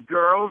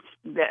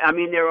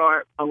there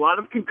are a lot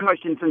of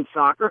concussions in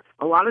soccer.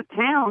 A lot of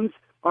towns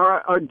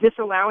are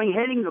disallowing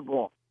heading the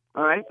ball,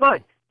 all right?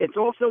 But it's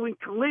also in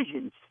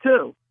collisions,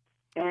 too.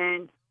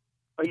 And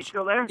are you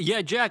still there?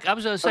 Yeah, Jack, I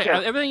was going to say,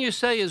 Okay. Everything you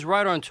say is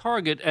right on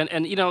target.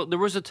 And there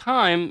was a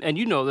time, and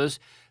you know this,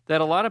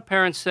 that a lot of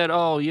parents said,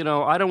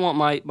 I don't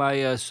want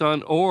my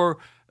son or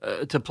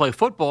to play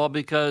football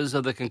because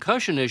of the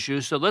concussion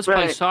issue, so let's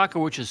play soccer,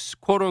 which is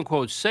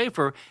quote-unquote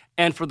safer.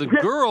 And for the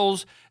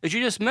girls, as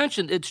you just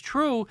mentioned, it's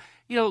true,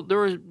 there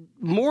are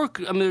more,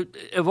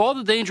 of all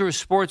the dangerous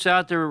sports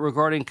out there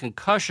regarding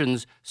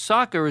concussions,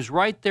 soccer is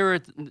right there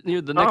near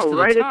the next to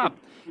the top.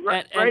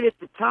 Right at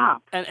the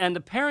top. And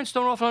the parents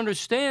don't often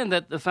understand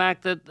that the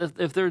fact that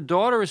if their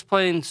daughter is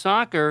playing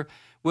soccer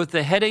with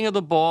the heading of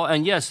the ball,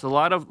 and yes, a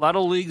lot of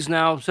leagues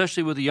now,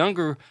 especially with the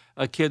younger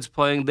kids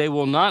playing, they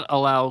will not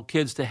allow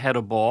kids to head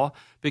a ball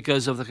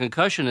because of the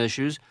concussion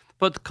issues.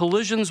 But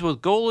collisions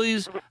with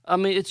goalies,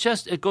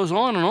 it goes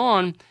on and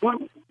on.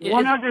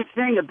 One other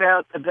thing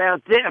about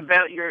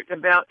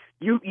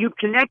you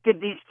connected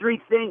these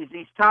 3 things,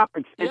 these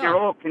topics, and they're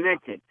all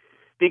connected.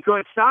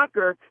 Because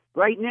soccer,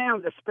 right now,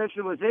 the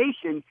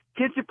specialization,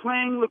 kids are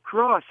playing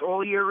lacrosse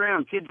all year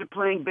round. Kids are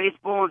playing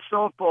baseball and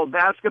softball,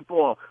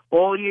 basketball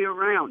all year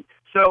round.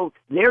 So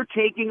they're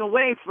taking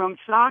away from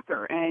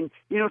soccer. And,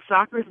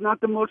 soccer is not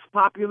the most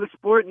popular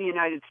sport in the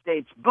United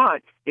States,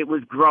 but it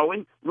was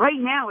growing. Right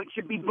now, it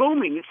should be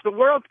booming. It's the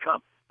World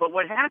Cup. But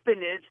what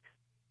happened is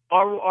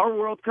our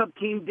World Cup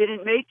team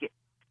didn't make it.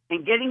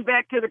 And getting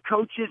back to the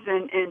coaches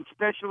and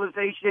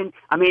specialization,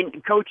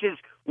 coaches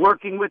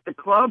working with the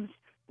clubs,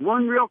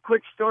 one real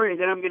quick story,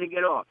 then I'm going to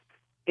get off.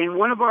 In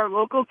one of our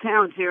local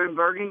towns here in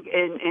Bergen,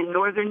 in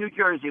northern New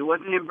Jersey, it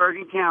wasn't in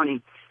Bergen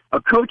County, a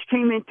coach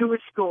came into a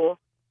school,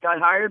 got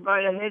hired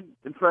by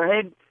for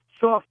head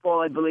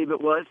softball, I believe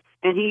it was,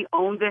 and he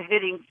owned a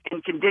hitting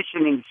and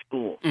conditioning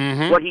school.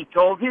 Mm-hmm. What he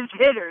told his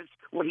hitters,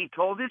 what he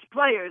told his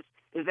players,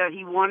 is that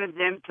he wanted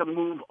them to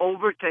move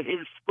over to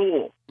his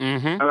school,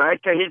 all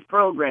right, to his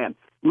program,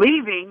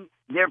 leaving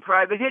their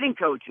private hitting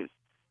coaches.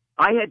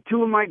 I had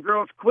 2 of my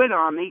girls quit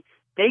on me.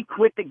 They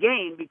quit the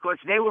game because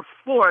they were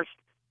forced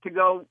to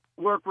go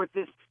work with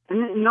this.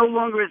 And no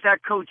longer is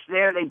that coach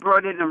there. They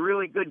brought in a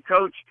really good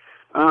coach,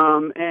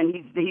 and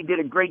he did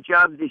a great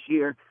job this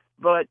year.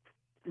 But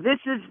this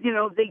is,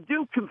 they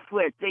do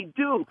conflict. They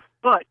do.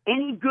 But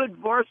any good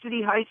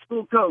varsity high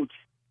school coach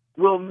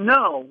will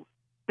know,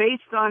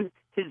 based on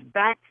his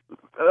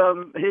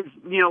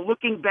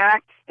looking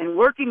back and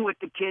working with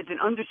the kids and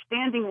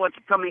understanding what's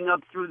coming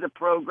up through the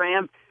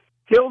program,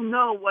 he'll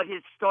know what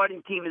his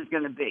starting team is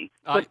going to be.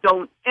 But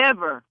don't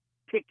ever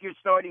pick your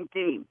starting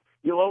team.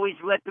 You always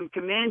let them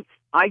come in.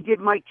 I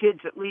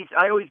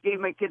always gave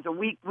my kids a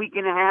week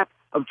and a half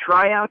of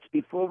tryouts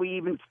before we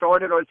even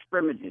started our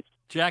scrimmages.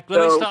 Jack,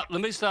 let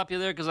me stop you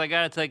there because I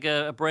got to take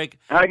a break.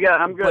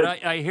 I'm good.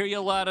 But I hear you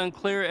loud and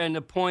clear, and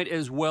the point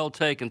is well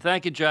taken.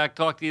 Thank you, Jack.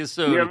 Talk to you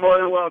soon. You're more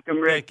than welcome,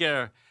 Rick. Take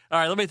care. All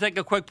right, let me take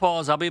a quick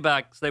pause. I'll be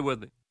back. Stay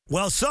with me.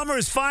 Well, summer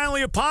is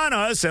finally upon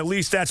us. At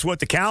least that's what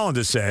the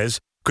calendar says.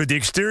 Could the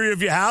exterior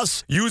of your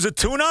house use a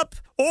tune-up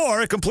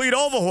or a complete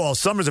overhaul?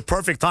 Summer's a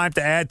perfect time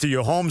to add to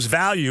your home's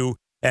value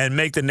and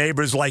make the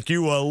neighbors like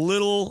you a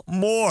little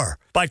more.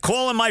 By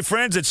calling my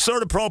friends at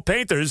CertaPro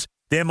Painters,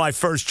 they're my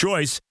first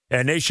choice,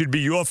 and they should be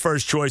your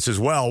first choice as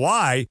well.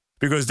 Why?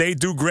 Because they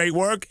do great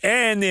work,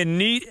 and they're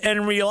neat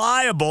and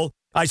reliable.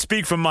 I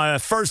speak from my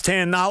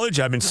first-hand knowledge.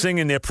 I've been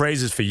singing their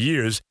praises for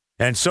years,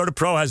 and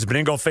CertaPro has the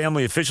Benigno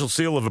family official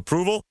seal of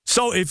approval.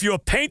 So if your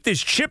paint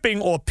is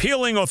chipping or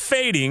peeling or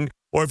fading,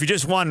 or if you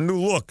just want a new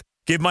look,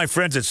 give my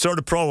friends at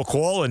CertaPro a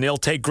call, and they'll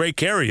take great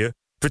care of you.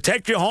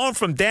 Protect your home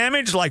from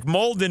damage like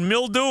mold and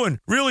mildew, and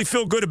really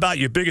feel good about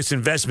your biggest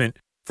investment.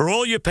 For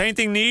all your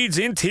painting needs,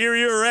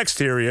 interior or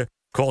exterior,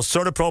 call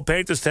CertaPro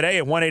Painters today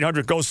at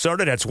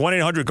 1-800-GO-CERTA. That's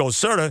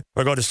 1-800-GO-CERTA,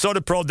 or go to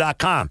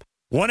CertaPro.com.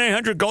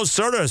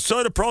 1-800-GO-CERTA,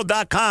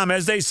 CertaPro.com.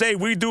 As they say,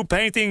 we do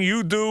painting,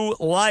 you do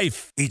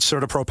life. Each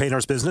CertaPro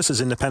Painters business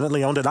is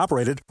independently owned and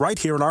operated right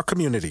here in our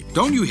community.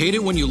 Don't you hate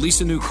it when you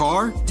lease a new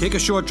car, take a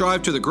short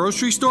drive to the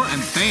grocery store,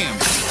 and bam!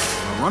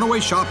 A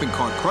runaway shopping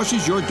cart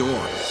crushes your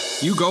door.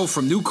 You go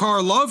from new car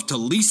love to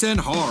lease and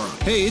horror.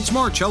 Hey, it's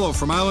Marcello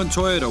from Island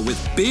Toyota with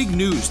big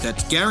news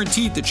that's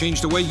guaranteed to change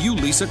the way you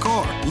lease a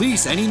car.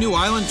 Lease any new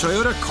Island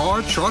Toyota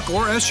car, truck,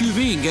 or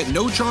SUV and get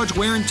no charge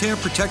wear and tear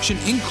protection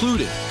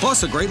included,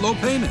 plus a great low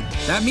payment.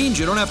 That means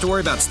you don't have to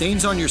worry about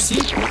stains on your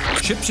seat,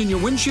 chips in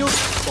your windshield,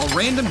 or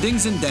random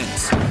dings and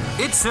dents.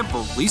 It's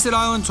simple. Lease at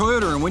Island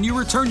Toyota, and when you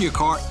return your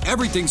car,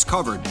 everything's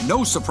covered.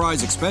 No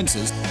surprise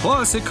expenses.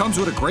 Plus, it comes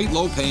with a great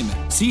low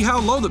payment. See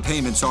how low the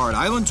payments are at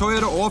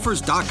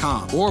IslandToyotaOffers.com.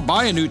 Or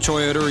buy a new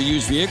Toyota or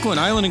used vehicle, and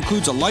Island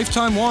includes a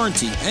lifetime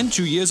warranty and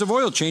 2 years of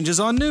oil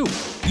changes on new.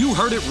 You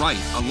heard it right.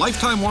 A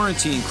lifetime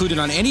warranty included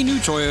on any new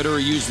Toyota or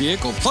used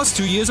vehicle, plus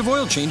 2 years of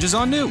oil changes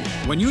on new.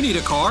 When you need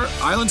a car,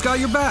 Island's got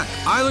your back.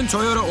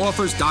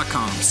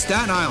 IslandToyotaOffers.com.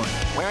 Staten Island.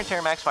 Wear and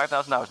tear max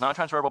 $5,000.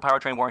 Non-transferable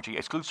powertrain warranty.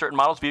 Excludes certain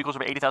models, vehicles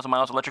over 80,000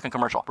 miles, electric and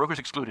commercial. Brokers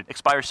excluded.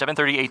 Expires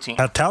 7/30/18.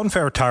 At Town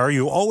Fair Tire,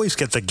 you always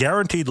get the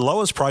guaranteed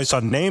lowest price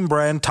on name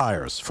brand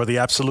tires. For the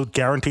absolute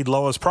guaranteed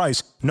lowest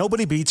price,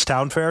 nobody beats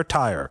Town Fair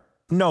Tire.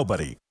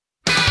 Nobody.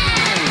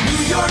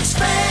 New York's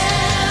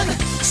fan,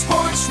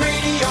 Sports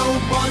Radio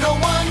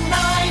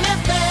 101.9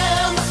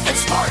 FM, and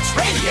Sports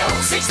Radio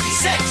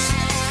 66,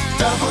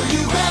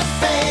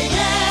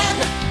 WFAN,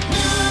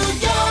 New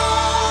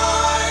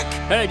York.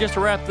 Hey, just to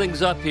wrap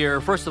things up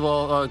here, first of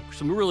all,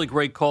 some really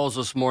great calls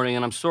this morning,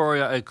 and I'm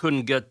sorry I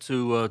couldn't get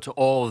to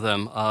all of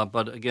them,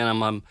 but again,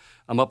 I'm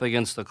up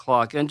against the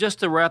clock. And just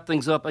to wrap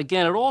things up,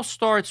 again, it all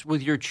starts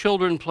with your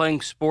children playing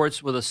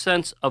sports with a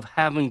sense of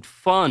having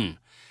fun.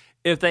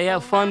 If they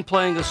have fun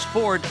playing a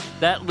sport,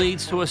 that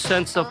leads to a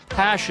sense of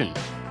passion.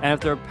 And if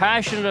they're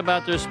passionate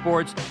about their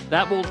sports,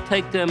 that will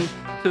take them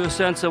to a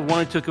sense of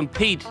wanting to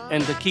compete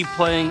and to keep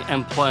playing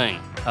and playing.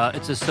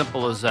 It's as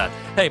simple as that.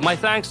 Hey, my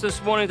thanks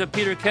this morning to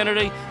Peter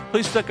Kennedy.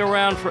 Please stick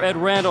around for Ed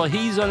Randall.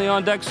 He's on the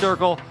On Deck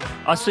Circle.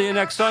 I'll see you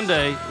next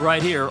Sunday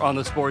right here on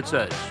the Sports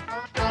Edge.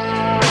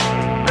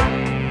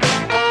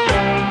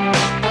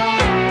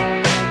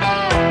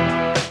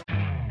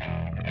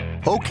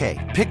 Okay,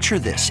 picture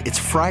this. It's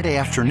Friday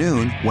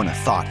afternoon when a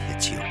thought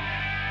hits you.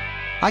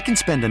 I can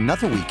spend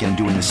another weekend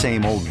doing the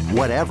same old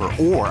whatever,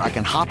 or I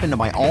can hop into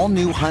my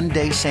all-new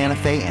Hyundai Santa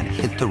Fe and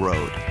hit the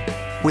road.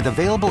 With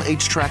available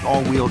H-Track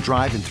all-wheel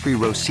drive and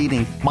 3-row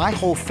seating, my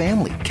whole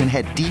family can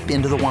head deep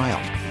into the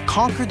wild.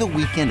 Conquer the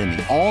weekend in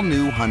the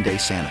all-new Hyundai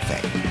Santa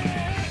Fe.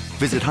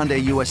 Visit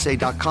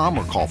HyundaiUSA.com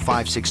or call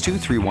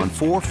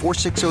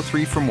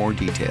 562-314-4603 for more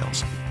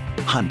details.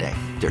 Hyundai,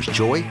 there's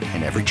joy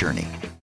in every journey.